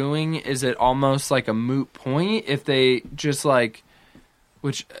he's doing, is it almost like a moot point if they just like,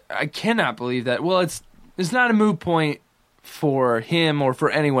 which I cannot believe that. Well, it's not a moot point for him or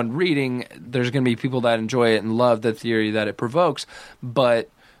for anyone reading. There's going to be people that enjoy it and love the theory that it provokes. But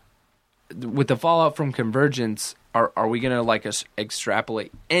with the fallout from Convergence, are we going to like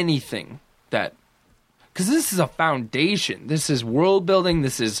extrapolate anything that... Because this is a foundation. This is world building.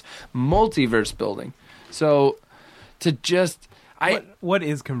 This is multiverse building. So to just... What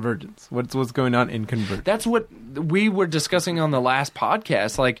is Convergence? What's going on in Convergence? That's what we were discussing on the last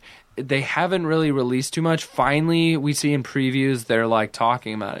podcast. Like, they haven't really released too much. Finally, we see in previews they're like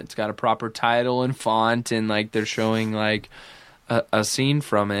talking about it. It's got a proper title and font, and like they're showing like a scene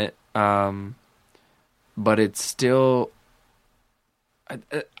from it. But it's still...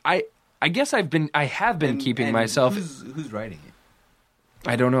 I guess I have been keeping myself... Who's writing it?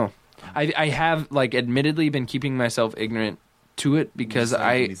 I don't know. I have, like, admittedly been keeping myself ignorant to it because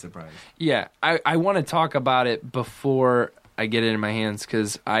I'd be surprised. Yeah, I want to talk about it before I get it in my hands,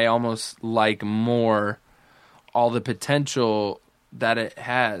 because I almost like more all the potential that it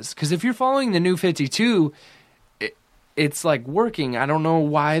has. Because if you're following the New 52, it's like working. I don't know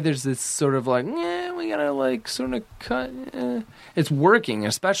why there's this sort of like, we gotta like sort of cut. It's working,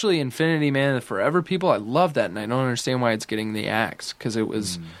 especially Infinity Man and the Forever People. I love that, and I don't understand why it's getting the axe, because it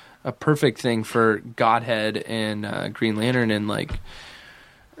was a perfect thing for Godhead and Green Lantern, and like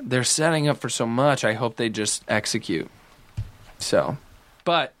they're setting up for so much. I hope they just execute. So,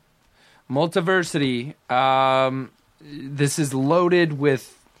 but Multiversity, this is loaded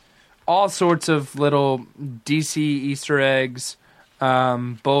with all sorts of little DC Easter eggs,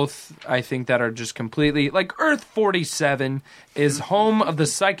 both I think that are just completely like Earth 47 is home of the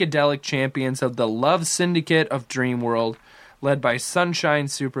psychedelic champions of the Love Syndicate of Dreamworld, led by Sunshine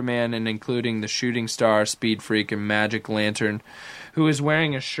Superman and including the Shooting Star, Speed Freak, and Magic Lantern, who is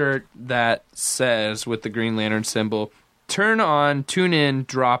wearing a shirt that says, with the Green Lantern symbol, "Turn on, tune in,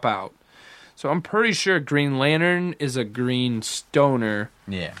 drop out." So I'm pretty sure Green Lantern is a green stoner.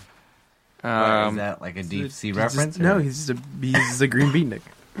 Yeah. Is that like a deep sea reference? No, he's a green beatnik.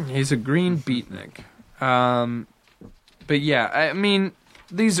 He's a green beatnik. But yeah, I mean,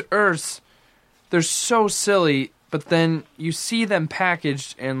 these Earths, they're so silly, but then you see them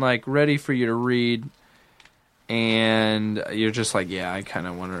packaged and like ready for you to read, and you're just like, yeah, I kind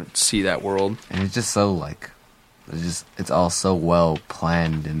of want to see that world. And it's just so like, it's all so well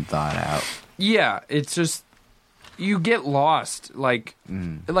planned and thought out. Yeah, it's just, you get lost. Like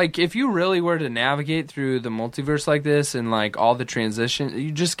if you really were to navigate through the multiverse like this and like all the transition,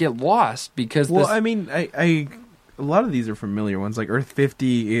 you just get lost because. Well, I mean, I a lot of these are familiar ones. Like Earth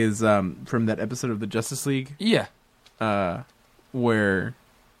 50 is from that episode of the Justice League. Yeah. Where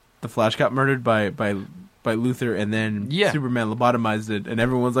the Flash got murdered by Luthor, and then Superman lobotomized it, and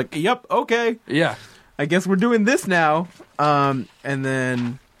everyone's like, "Yep, okay, yeah, I guess we're doing this now." And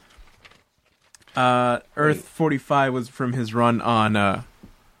then Earth 45 was from his run on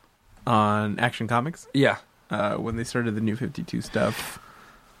Action Comics. Yeah, when they started the New 52 stuff.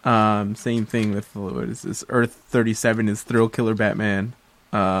 Same thing with, what is this? Earth 37 is Thrill Killer Batman.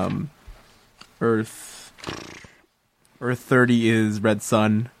 Earth 30 is Red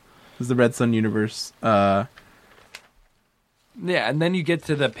Sun. This is the Red Sun universe. Yeah, and then you get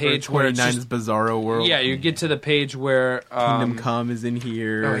to the page where it's just, is Bizarro World. Yeah, you get to the page where Kingdom Come is in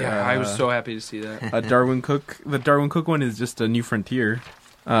here. Oh yeah, I was so happy to see that. Darwin Cook. The Darwin Cook one is just a New Frontier.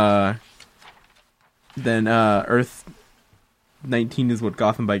 Then Earth 19 is what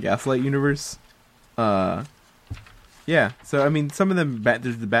Gotham by Gaslight universe. Yeah, so I mean, some of them.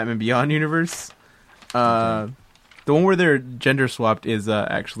 There's the Batman Beyond universe. The one where they're gender swapped is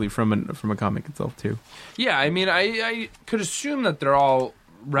actually from a comic itself too. Yeah, I mean, I could assume that they're all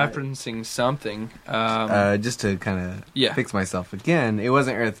referencing something. Just to kind of fix myself again, it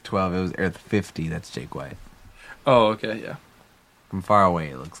wasn't Earth 12, it was Earth 50. That's Jake White. Oh, okay, yeah. From far away,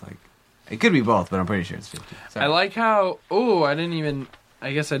 it looks like. It could be both, but I'm pretty sure it's 50. Sorry. I like how... Oh, I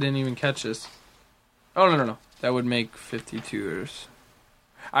guess I didn't even catch this. Oh, no. That would make 52 Earths.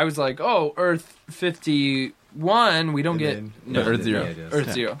 I was like, oh, Earth 51, we don't get... No, Earth 0.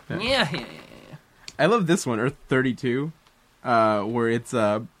 Earth 0. Yeah. I love this one, Earth 32, where it's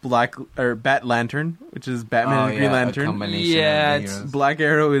Bat Lantern, which is Batman and Green Lantern. Yeah, it's... Black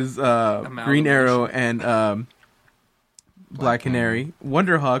Arrow is Green Arrow and... Black Canary,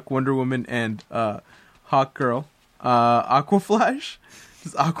 Wonder Hawk, Wonder Woman, and Hawk Girl. Aquaflash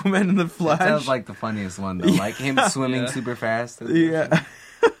is Aquaman and the Flash. That sounds like the funniest one, though. Like him swimming super fast. Yeah.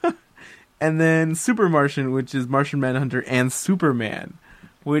 And then Super Martian, which is Martian Manhunter and Superman,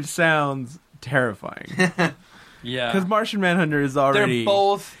 which sounds terrifying. Yeah. Because Martian Manhunter is already... They're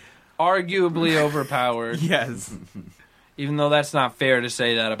both arguably overpowered. Yes. Even though that's not fair to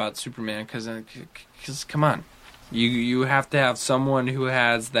say that about Superman, because come on. You have to have someone who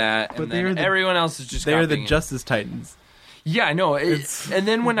has that, and then everyone else is just they're the Justice Titans. Yeah, I know. And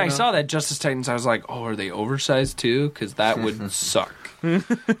then when I saw that Justice Titans, I was like, oh, are they oversized too? Because that would suck.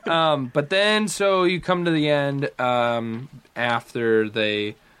 But then, so you come to the end after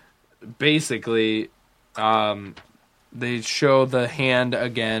they basically they show the hand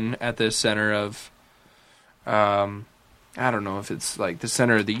again at the center of... I don't know if it's like the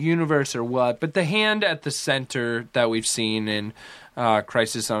center of the universe or what, but the hand at the center that we've seen in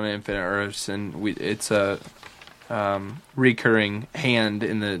Crisis on Infinite Earths, and it's a recurring hand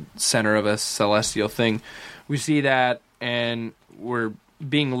in the center of a celestial thing. We see that, and we're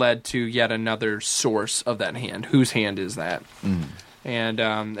being led to yet another source of that hand. Whose hand is that? Mm. And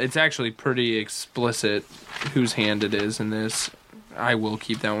it's actually pretty explicit whose hand it is in this. I will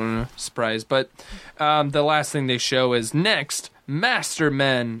keep that one a surprise. But the last thing they show is next, Master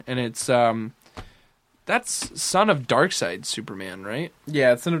Men. And it's... that That's son of Darkseid Superman, right?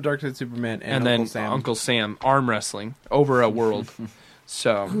 Yeah, it's son of Darkseid Superman and then Uncle Sam. Uncle Sam arm wrestling over a world.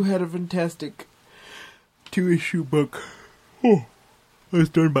 So who had a fantastic 2-issue book. Oh, it was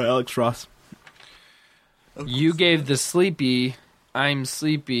done by Alex Ross. You gave the sleepy, I'm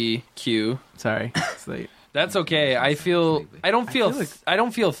sleepy cue. Sorry, it's late. That's okay. I don't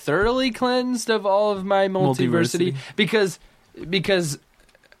feel thoroughly cleansed of all of my multiversity because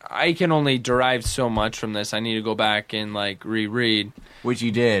I can only derive so much from this. I need to go back and like reread. Which you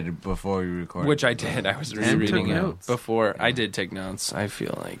did before we recorded. Which I did. I was rereading it before. I did take notes. I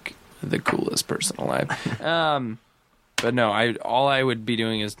feel like the coolest person alive. But no, all I would be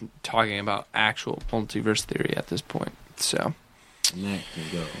doing is talking about actual multiverse theory at this point. So that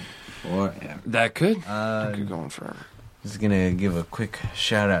could go forever. That could go on forever. Just gonna give a quick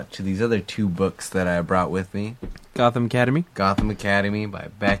shout out to these other 2 books that I brought with me. Gotham Academy by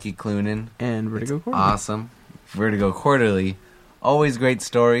Becky Cloonan and Vertigo Quarterly. Awesome. Vertigo Quarterly, always great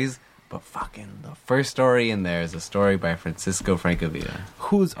stories. But fucking the first story in there is a story by Francisco Francavilla,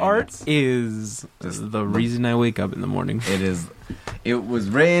 whose art is the reason I wake up in the morning. It was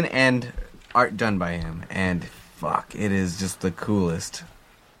written and art done by him, and fuck, it is just the coolest.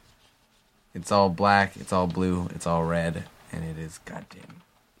 It's all black, it's all blue, it's all red, and it is goddamn.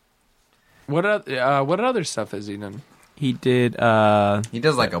 What other stuff has he done? He did. He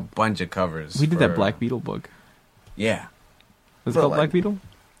does like a bunch of covers. We did that Black Beetle book. Yeah, was it called Black Beetle?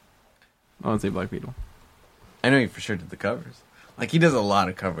 I want to say Black Beetle. I know he for sure did the covers. Like, he does a lot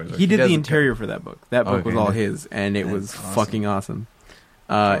of covers. He did the interior for that book. That book was all his, and it was fucking awesome.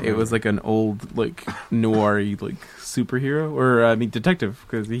 It was like an old, like, noir-y, like, superhero, or, detective,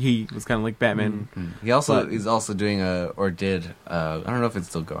 because he was kind of like Batman. Mm-hmm. He's also doing I don't know if it's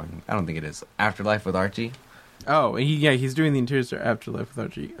still going. I don't think it is. Afterlife with Archie. Oh, he's doing the interior for Afterlife with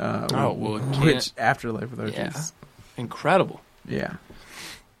Archie. Which Afterlife with Archie is incredible. Yeah.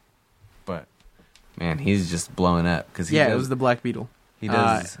 But man, he's just blowing up because it was the Black Beetle. He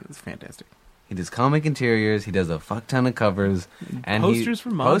does. It's fantastic. He does comic interiors. He does a fuck ton of covers and posters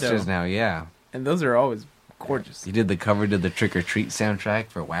for Mondo. Posters now, yeah. And those are always gorgeous. He did the cover to the Trick or Treat soundtrack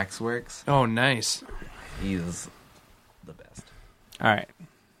for Waxworks. Oh, nice. He's the best. All right,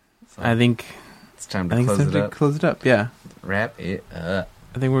 so I think it's time to close it up. Yeah, wrap it up.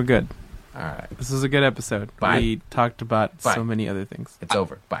 I think we're good. All right. This was a good episode. Bye. We talked about so many other things. It's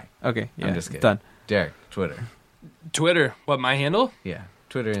over. Bye. Okay. Yeah, I'm just kidding. Done. Derek, Twitter. What, my handle? Yeah.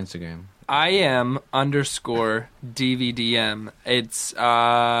 Twitter, Instagram. IM_DVDM. It's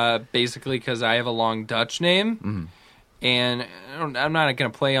basically because I have a long Dutch name. Mm-hmm. And I'm not going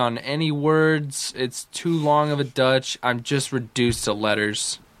to play on any words. It's too long of a Dutch. I'm just reduced to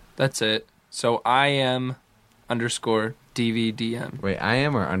letters. That's it. So IM_DVDM. Wait, I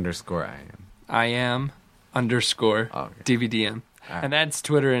am or underscore I am? IM_DVDM. Right. And that's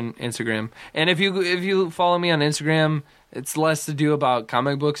Twitter and Instagram. And if you follow me on Instagram, it's less to do about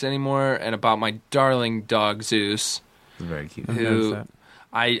comic books anymore and about my darling dog Zeus. He's very cute. Who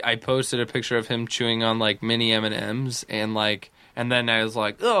I posted a picture of him chewing on like mini M&Ms and then I was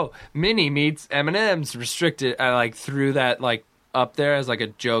like, oh, mini meets M&Ms restricted. I like threw that like up there as like a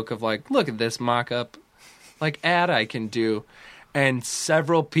joke of like, look at this mock-up like ad I can do. And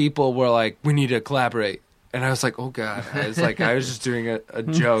several people were like, we need to collaborate. And I was like, oh God. I was just doing a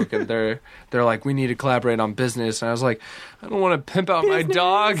joke and they're like, we need to collaborate on business. And I was like, I don't want to pimp out my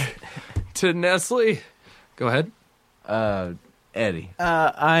dog to Nestle. Go ahead. Eddie.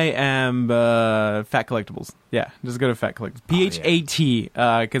 I am Fat Collectibles. Yeah, just go to Fat Collectibles.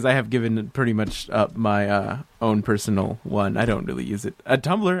 PHAT, because I have given pretty much up my own personal one. I don't really use it.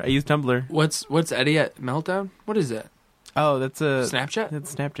 Tumblr. I use Tumblr. What's Eddie at Meltdown? What is that? Oh, that's a Snapchat.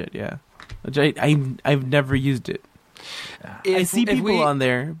 That's Snapchat. Yeah, which I've never used it. I see people on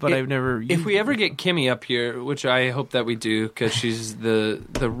there, but I've never used If we ever get Kimmy up here, which I hope that we do, because she's the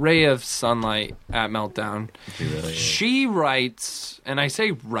ray of sunlight at Meltdown. She writes, and I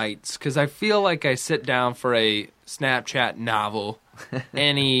say writes, because I feel like I sit down for a Snapchat novel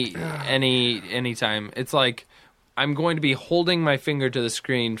anytime. It's like I'm going to be holding my finger to the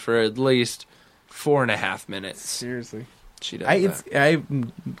screen for at least 4.5 minutes. Seriously. She does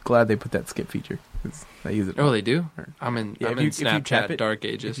I'm glad they put that skip feature. I use it. Oh, they do? I'm in Snapchat dark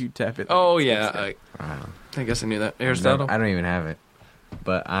ages. If you tap it. Oh, yeah. I guess I knew that. Aristotle? I don't even have it.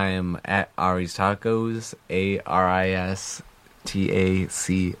 But I am at Ari's Tacos, ARISTACOS,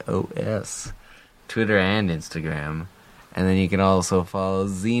 Twitter and Instagram. And then you can also follow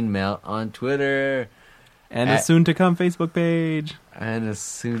Zine Melt on Twitter. And a soon-to-come Facebook page. And a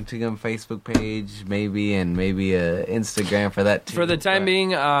soon-to-come Facebook page, maybe, and maybe a Instagram for that too. For the time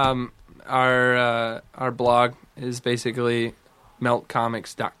being, Our blog is basically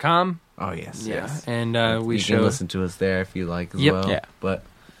meltcomics.com. Oh, yes. Yeah, yes. and you can listen to us there if you like as well. Yeah. But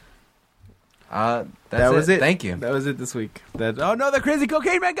that was it. Thank you. That was it this week. Oh no, the crazy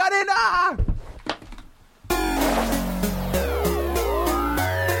cocaine man got in! Ah!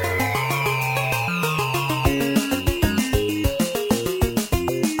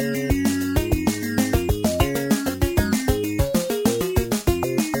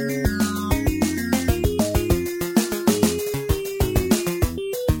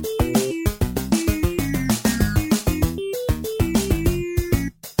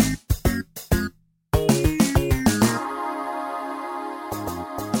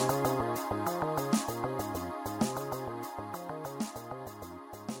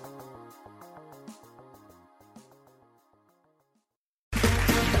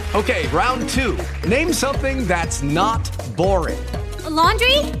 Okay, round 2. Name something that's not boring. A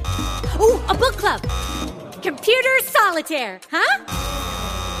laundry? Ooh, a book club. Computer solitaire, huh?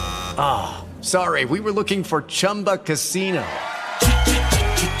 Ah, oh, sorry, we were looking for Chumba Casino.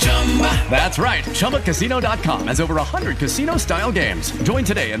 That's right, ChumbaCasino.com has over 100 casino-style games. Join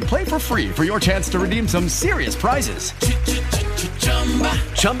today and play for free for your chance to redeem some serious prizes.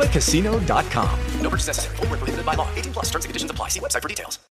 ChumbaCasino.com. No purchase necessary. Void where prohibited by law. 18+ terms and conditions apply. See website for details.